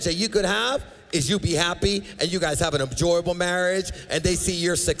revenge that you could have is you be happy and you guys have an enjoyable marriage and they see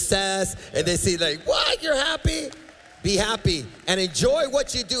your success and they see like, what, you're happy? Be happy and enjoy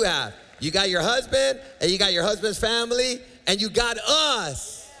what you do have. You got your husband and you got your husband's family and you got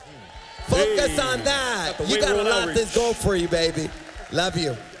us. Focus on that. You got a lot that's going for you, baby. Love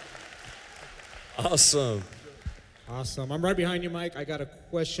you. Awesome. Awesome. I'm right behind you, Mike. I got a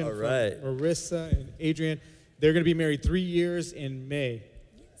question All from right. Marissa and Adrian. They're going to be married 3 years in May.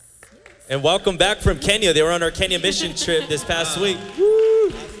 And welcome back from Kenya. They were on our Kenya mission trip this past week.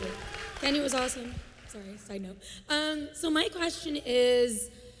 Woo! Kenya was awesome. Sorry, side note. So my question is,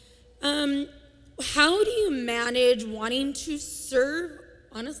 how do you manage wanting to serve,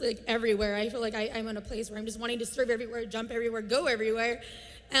 honestly, like everywhere? I feel like I'm in a place where I'm just wanting to serve everywhere, jump everywhere, go everywhere.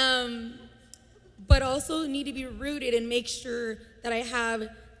 But also need to be rooted and make sure that I have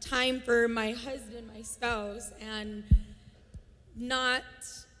time for my husband, my spouse, and not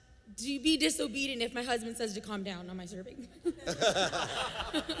to be disobedient if my husband says to calm down on my serving.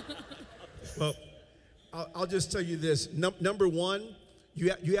 Well, I'll just tell you this. Number one,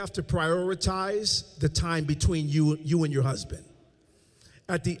 you have to prioritize the time between you and your husband.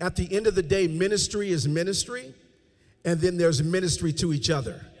 At the end of the day, ministry is ministry, and then there's ministry to each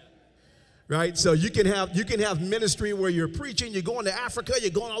other. Right? So you can have ministry where you're preaching, you're going to Africa,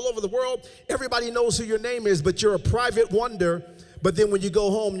 you're going all over the world. Everybody knows who your name is, but you're a private wonder. But then when you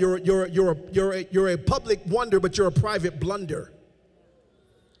go home, you're a public wonder, but you're a private blunder.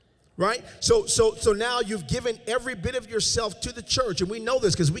 Right? So now you've given every bit of yourself to the church, and we know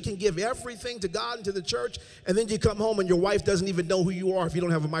this because we can give everything to God and to the church, and then you come home and your wife doesn't even know who you are if you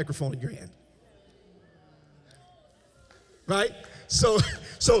don't have a microphone in your hand. Right? So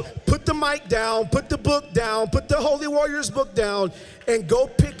put the mic down, put the book down, put the Holy Warriors book down, and go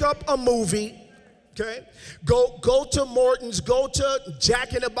pick up a movie. Okay, go to Morton's, go to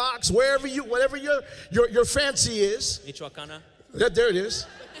Jack in the Box, whatever your fancy is. Michoacana. There it is.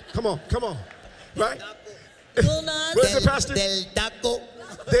 Come on, right? Where's the pastor? Del taco.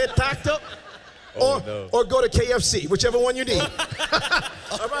 Del taco. Or go to KFC, whichever one you need.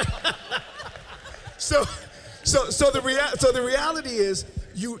 All right. So the reality is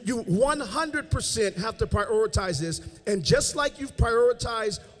you 100% have to prioritize this. And just like you've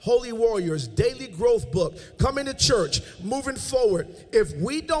prioritized Holy Warriors, Daily Growth Book, coming to church, moving forward, if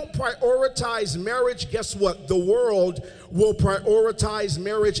we don't prioritize marriage, guess what? The world will prioritize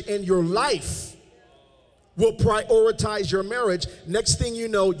marriage, and your life will prioritize your marriage. Next thing you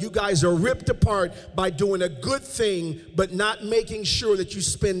know, you guys are ripped apart by doing a good thing, but not making sure that you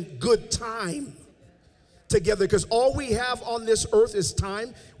spend good time together, because all we have on this earth is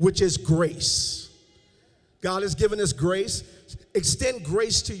time, which is grace. God has given us grace. Extend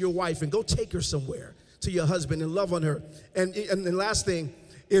grace to your wife and go take her somewhere, to your husband, and love on her. And the last thing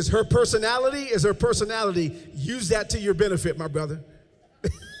is her personality. Use that to your benefit, my brother.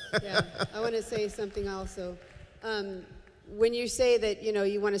 Yeah, I want to say something also. When you say that,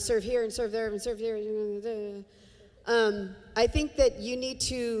 you want to serve here and serve there and serve here, I think that you need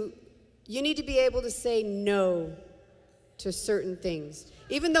to be able to say no to certain things.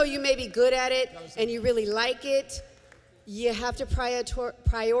 Even though you may be good at it and you really like it, you have to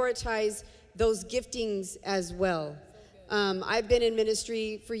prioritize those giftings as well. I've been in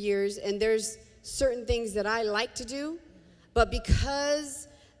ministry for years, and there's certain things that I like to do, but because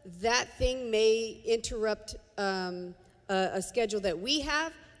that thing may interrupt a schedule that we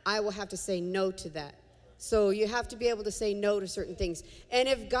have, I will have to say no to that. So you have to be able to say no to certain things. And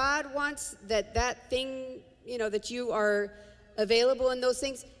if God wants that thing, that you are available in those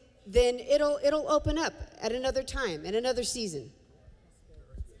things, then it'll open up at another time, in another season.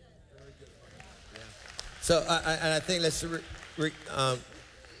 So I think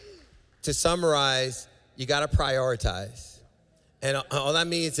to summarize, you got to prioritize. And all that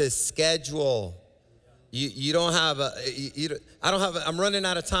means is schedule. You don't have I'm running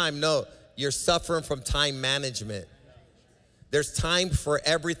out of time. No, you're suffering from time management. There's time for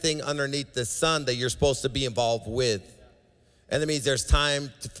everything underneath the sun that you're supposed to be involved with. And that means there's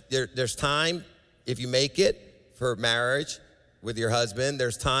time if you make it for marriage with your husband.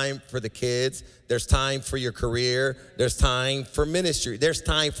 There's time for the kids. There's time for your career. There's time for ministry. There's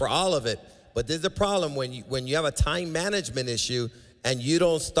time for all of it. But there's a problem when you have a time management issue and you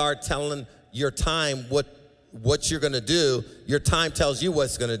don't start telling your time what you're gonna do. Your time tells you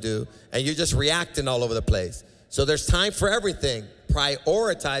what's gonna do, and you're just reacting all over the place. So there's time for everything.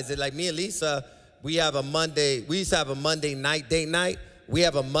 Prioritize it. Like me and Liza, we used to have a Monday night date night. We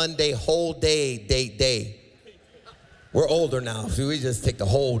have a Monday whole day date day. We're older now, so we just take the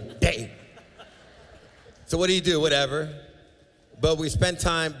whole day. So what do you do? Whatever. But we spend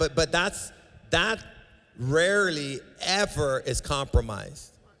time, but that rarely ever is compromised.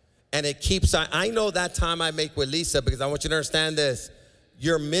 And it keeps, I know that time I make with Liza, because I want you to understand this.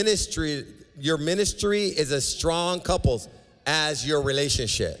 Your ministry is as strong, couples, as your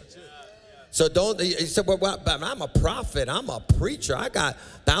relationship. So you say, well, but I'm a prophet, I'm a preacher, I got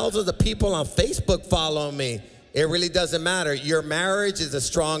thousands of people on Facebook following me. It really doesn't matter. Your marriage is as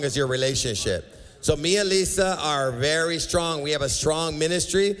strong as your relationship. So me and Liza are very strong. We have a strong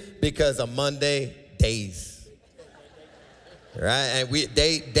ministry because of Monday days. Right? And we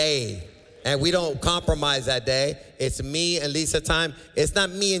day. And we don't compromise that day. It's me and Liza time. It's not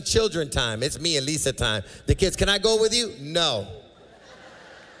me and children time. It's me and Liza time. The kids, can I go with you? No.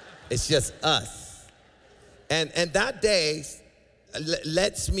 It's just us. And that day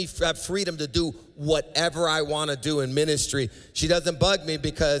lets me have freedom to do whatever I want to do in ministry. She doesn't bug me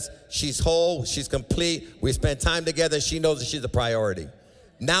because she's whole, she's complete. We spend time together. She knows that she's a priority.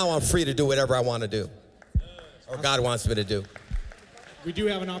 Now I'm free to do whatever I want to do, or God wants me to do. We do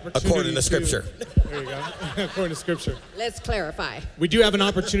have an opportunity. According to Scripture. There you go. According to Scripture. Let's clarify. We do have an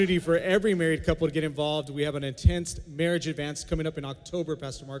opportunity for every married couple to get involved. We have an intense marriage advance coming up in October,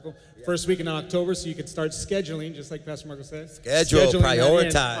 Pastor Marco. First week in October, so you can start scheduling, just like Pastor Marco said. Scheduling,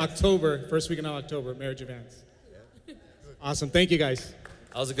 prioritize. October, first week in October, marriage advance. Awesome. Thank you, guys.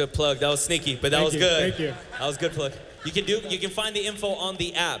 That was a good plug. That was sneaky, but that was good. Thank you. That was a good plug. You can find the info on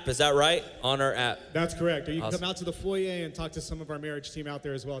the app. Is that right? On our app. That's correct. Or you can come out to the foyer and talk to some of our marriage team out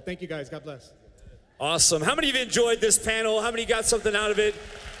there as well. Thank you, guys. God bless. Awesome. How many of you enjoyed this panel? How many got something out of it?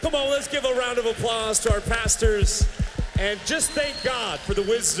 Come on, let's give a round of applause to our pastors and just thank God for the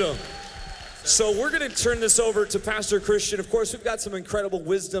wisdom. So we're going to turn this over to Pastor Christian. Of course, we've got some incredible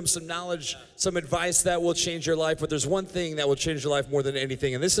wisdom, some knowledge, some advice that will change your life. But there's one thing that will change your life more than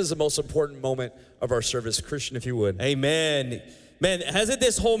anything. And this is the most important moment of our service. Christian, if you would. Amen. Man, hasn't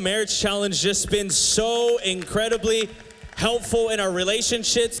this whole marriage challenge just been so incredibly helpful in our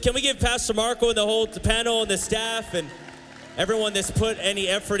relationships? Can we give Pastor Marco and the whole panel and the staff and everyone that's put any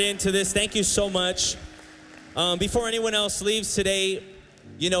effort into this, thank you so much. Before anyone else leaves today,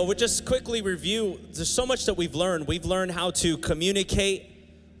 we'll just quickly review. There's so much that we've learned. We've learned how to communicate.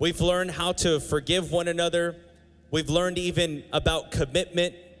 We've learned how to forgive one another. We've learned even about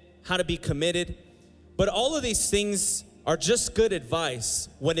commitment, how to be committed. But all of these things are just good advice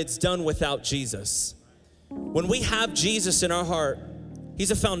when it's done without Jesus. When we have Jesus in our heart,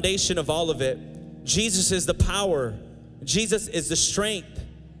 He's a foundation of all of it. Jesus is the power. Jesus is the strength.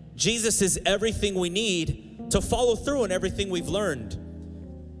 Jesus is everything we need to follow through on everything we've learned.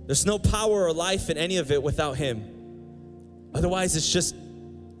 There's no power or life in any of it without Him. Otherwise, it's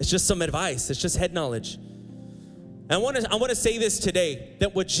just some advice. It's just head knowledge. And I want to say this today,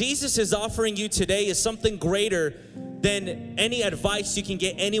 that what Jesus is offering you today is something greater than any advice you can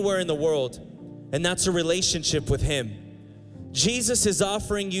get anywhere in the world. And that's a relationship with Him. Jesus is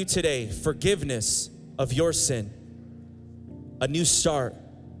offering you today forgiveness of your sin, a new start,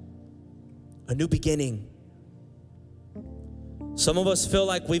 a new beginning. Some of us feel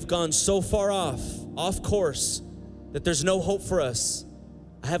like we've gone so far off course, that there's no hope for us.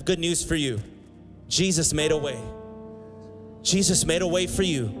 I have good news for you. Jesus made a way. Jesus made a way for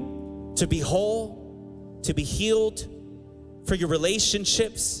you to be whole, to be healed, for your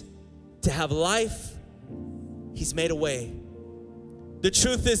relationships, to have life. He's made a way. The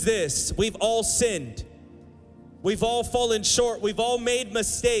truth is this: we've all sinned. We've all fallen short. We've all made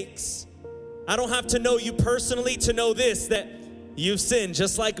mistakes. I don't have to know you personally to know this, that you've sinned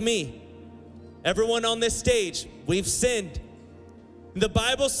just like me. Everyone on this stage, we've sinned. The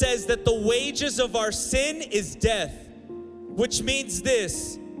Bible says that the wages of our sin is death, which means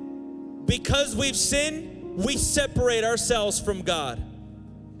this: because we've sinned, we separate ourselves from God.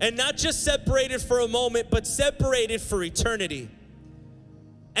 And not just separated for a moment, but separated for eternity.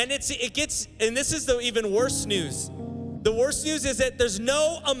 And and this is the even worse news. The worst news is that there's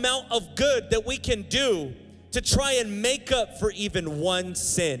no amount of good that we can do to try and make up for even one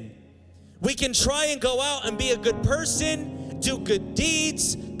sin. We can try and go out and be a good person, do good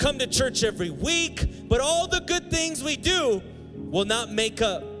deeds, come to church every week, but all the good things we do will not make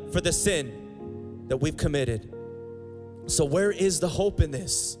up for the sin that we've committed. So where is the hope in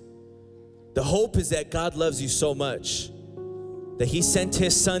this? The hope is that God loves you so much that he sent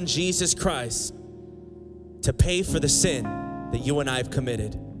his son, Jesus Christ, to pay for the sin that you and I have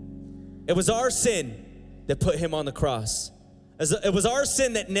committed. It was our sin that put him on the cross. It was our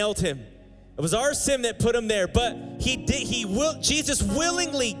sin that nailed him. It was our sin that put him there, but Jesus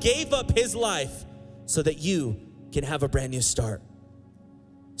willingly gave up his life so that you can have a brand new start.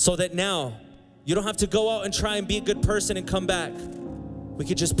 So that now you don't have to go out and try and be a good person and come back. We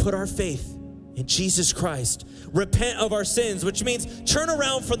could just put our faith in Jesus Christ, repent of our sins, which means turn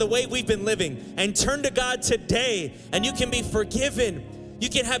around from the way we've been living and turn to God today, and you can be forgiven. You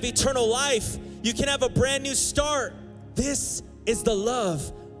can have eternal life. You can have a brand new start. This is the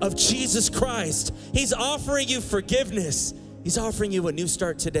love of Jesus Christ. He's offering you forgiveness. He's offering you a new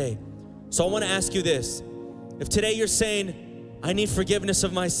start today. So I want to ask you this. If today you're saying, I need forgiveness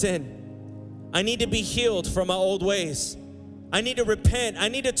of my sin. I need to be healed from my old ways. I need to repent. I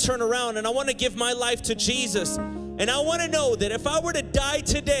need to turn around, and I want to give my life to Jesus. And I want to know that if I were to die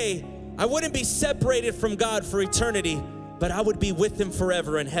today, I wouldn't be separated from God for eternity, but I would be with him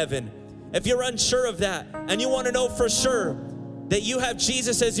forever in heaven. If you're unsure of that and you want to know for sure that you have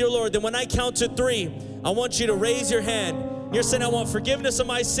Jesus as your Lord, then when I count to 3, I want you to raise your hand. You're saying, I want forgiveness of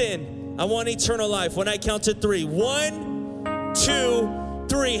my sin. I want eternal life. When I count to 3, 1, 2,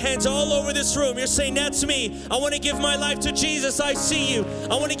 3, hands all over this room. You're saying, that's me. I want to give my life to Jesus. I see you.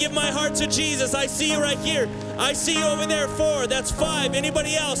 I want to give my heart to Jesus. I see you right here. I see you over there. 4, that's 5.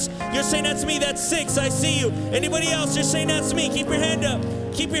 Anybody else? You're saying, that's me. That's 6. I see you. Anybody else? You're saying, that's me. Keep your hand up.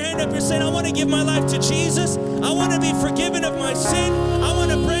 Keep your hand up. You're saying, I want to give my life to Jesus. I want to be forgiven of my sin. I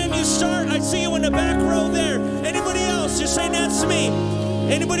want a brand new start. I see you in the back row there. Anybody else? You're saying, that's me.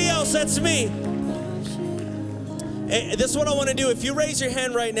 Anybody else? That's me. Hey, this is what I want to do. If you raise your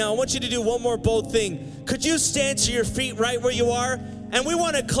hand right now, I want you to do one more bold thing. Could you stand to your feet right where you are? And we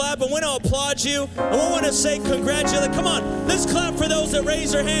want to clap and we want to applaud you. And we want to say congratulations. Come on, let's clap for those that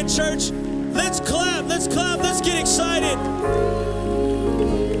raise their hand, church. Let's clap, let's clap, let's get excited.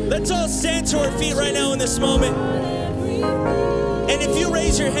 Let's all stand to our feet right now in this moment. And if you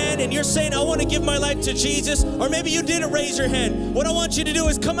raise your hand and you're saying, I want to give my life to Jesus, or maybe you didn't raise your hand, what I want you to do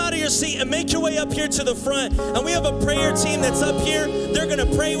is come out of your seat and make your way up here to the front. And we have a prayer team that's up here. They're going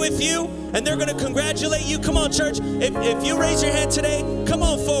to pray with you, and they're going to congratulate you. Come on, church. If you raise your hand today, come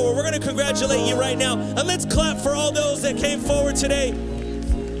on forward. We're going to congratulate you right now. And let's clap for all those that came forward today.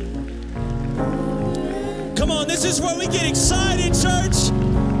 Come on, this is where we get excited, church.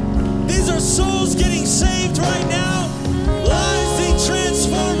 These are souls getting saved right now. Lives being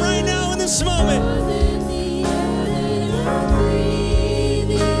transformed right now in this moment.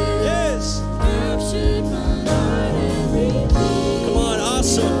 Yes. Come on,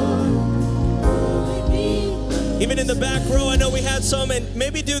 awesome. Even in the back row, I know we had some, and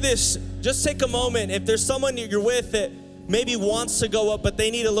maybe do this. Just take a moment. If there's someone you're with that maybe wants to go up, but they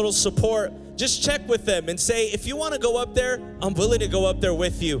need a little support, just check with them and say, if you want to go up there, I'm willing to go up there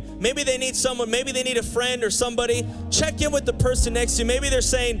with you. Maybe they need someone, maybe they need a friend or somebody. Check in with the person next to you. Maybe they're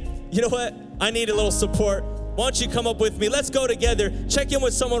saying, you know what, I need a little support. Why don't you come up with me? Let's go together. Check in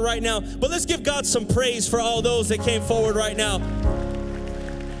with someone right now. But let's give God some praise for all those that came forward right now.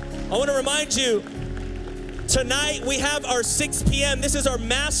 I want to remind you, tonight we have our 6 p.m. This is our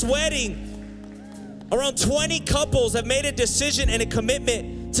mass wedding. Around 20 couples have made a decision and a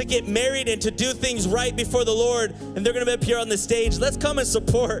commitment to get married and to do things right before the Lord, and they're going to be up here on the stage. Let's come and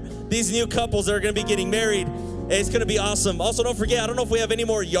support these new couples that are going to be getting married. It's going to be awesome. Also, don't forget, I don't know if we have any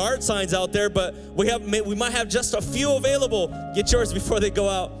more yard signs out there, but we might have just a few available. Get yours before they go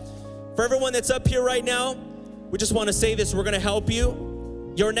out. For everyone that's up here right now, we just want to say this. We're going to help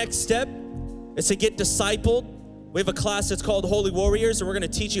you. Your next step is to get discipled. We have a class that's called Holy Warriors, and we're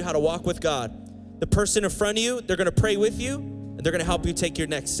going to teach you how to walk with God. The person in front of you, they're going to pray with you, and they're going to help you take your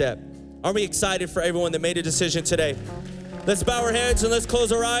next step. Aren't we excited for everyone that made a decision today? Let's bow our heads and let's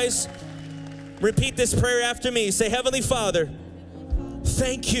close our eyes. Repeat this prayer after me. Say, Heavenly Father,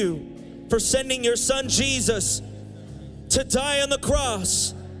 thank you for sending your son Jesus to die on the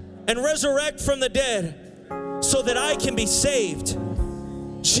cross and resurrect from the dead so that I can be saved.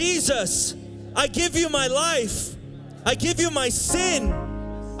 Jesus, I give you my life. I give you my sin.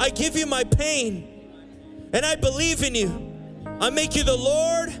 I give you my pain. And I believe in you. I make you the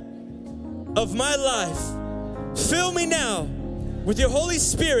Lord of my life. Fill me now with your Holy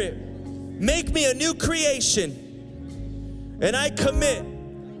Spirit. Make me a new creation. And I commit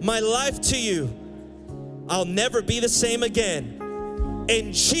my life to you. I'll never be the same again.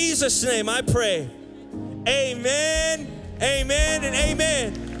 In Jesus' name I pray. Amen, amen, and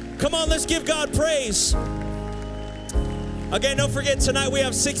amen. Come on, let's give God praise. Again, don't forget, tonight we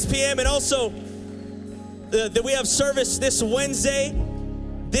have 6 p.m. and also that we have service this Wednesday.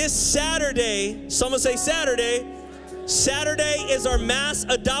 This Saturday, someone say Saturday. Saturday is our mass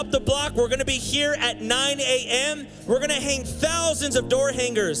adopt a block. We're gonna be here at 9 a.m. We're gonna hang thousands of door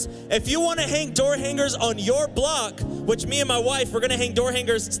hangers. If you wanna hang door hangers on your block, which me and my wife, we're gonna hang door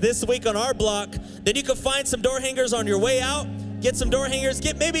hangers this week on our block, then you can find some door hangers on your way out. Get some door hangers,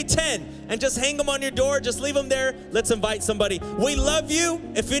 get maybe 10, and just hang them on your door. Just leave them there. Let's invite somebody. We love you.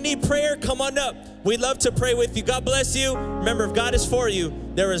 If you need prayer, come on up. We'd love to pray with you. God bless you. Remember, if God is for you,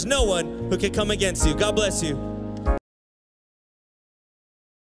 there is no one who can come against you. God bless you.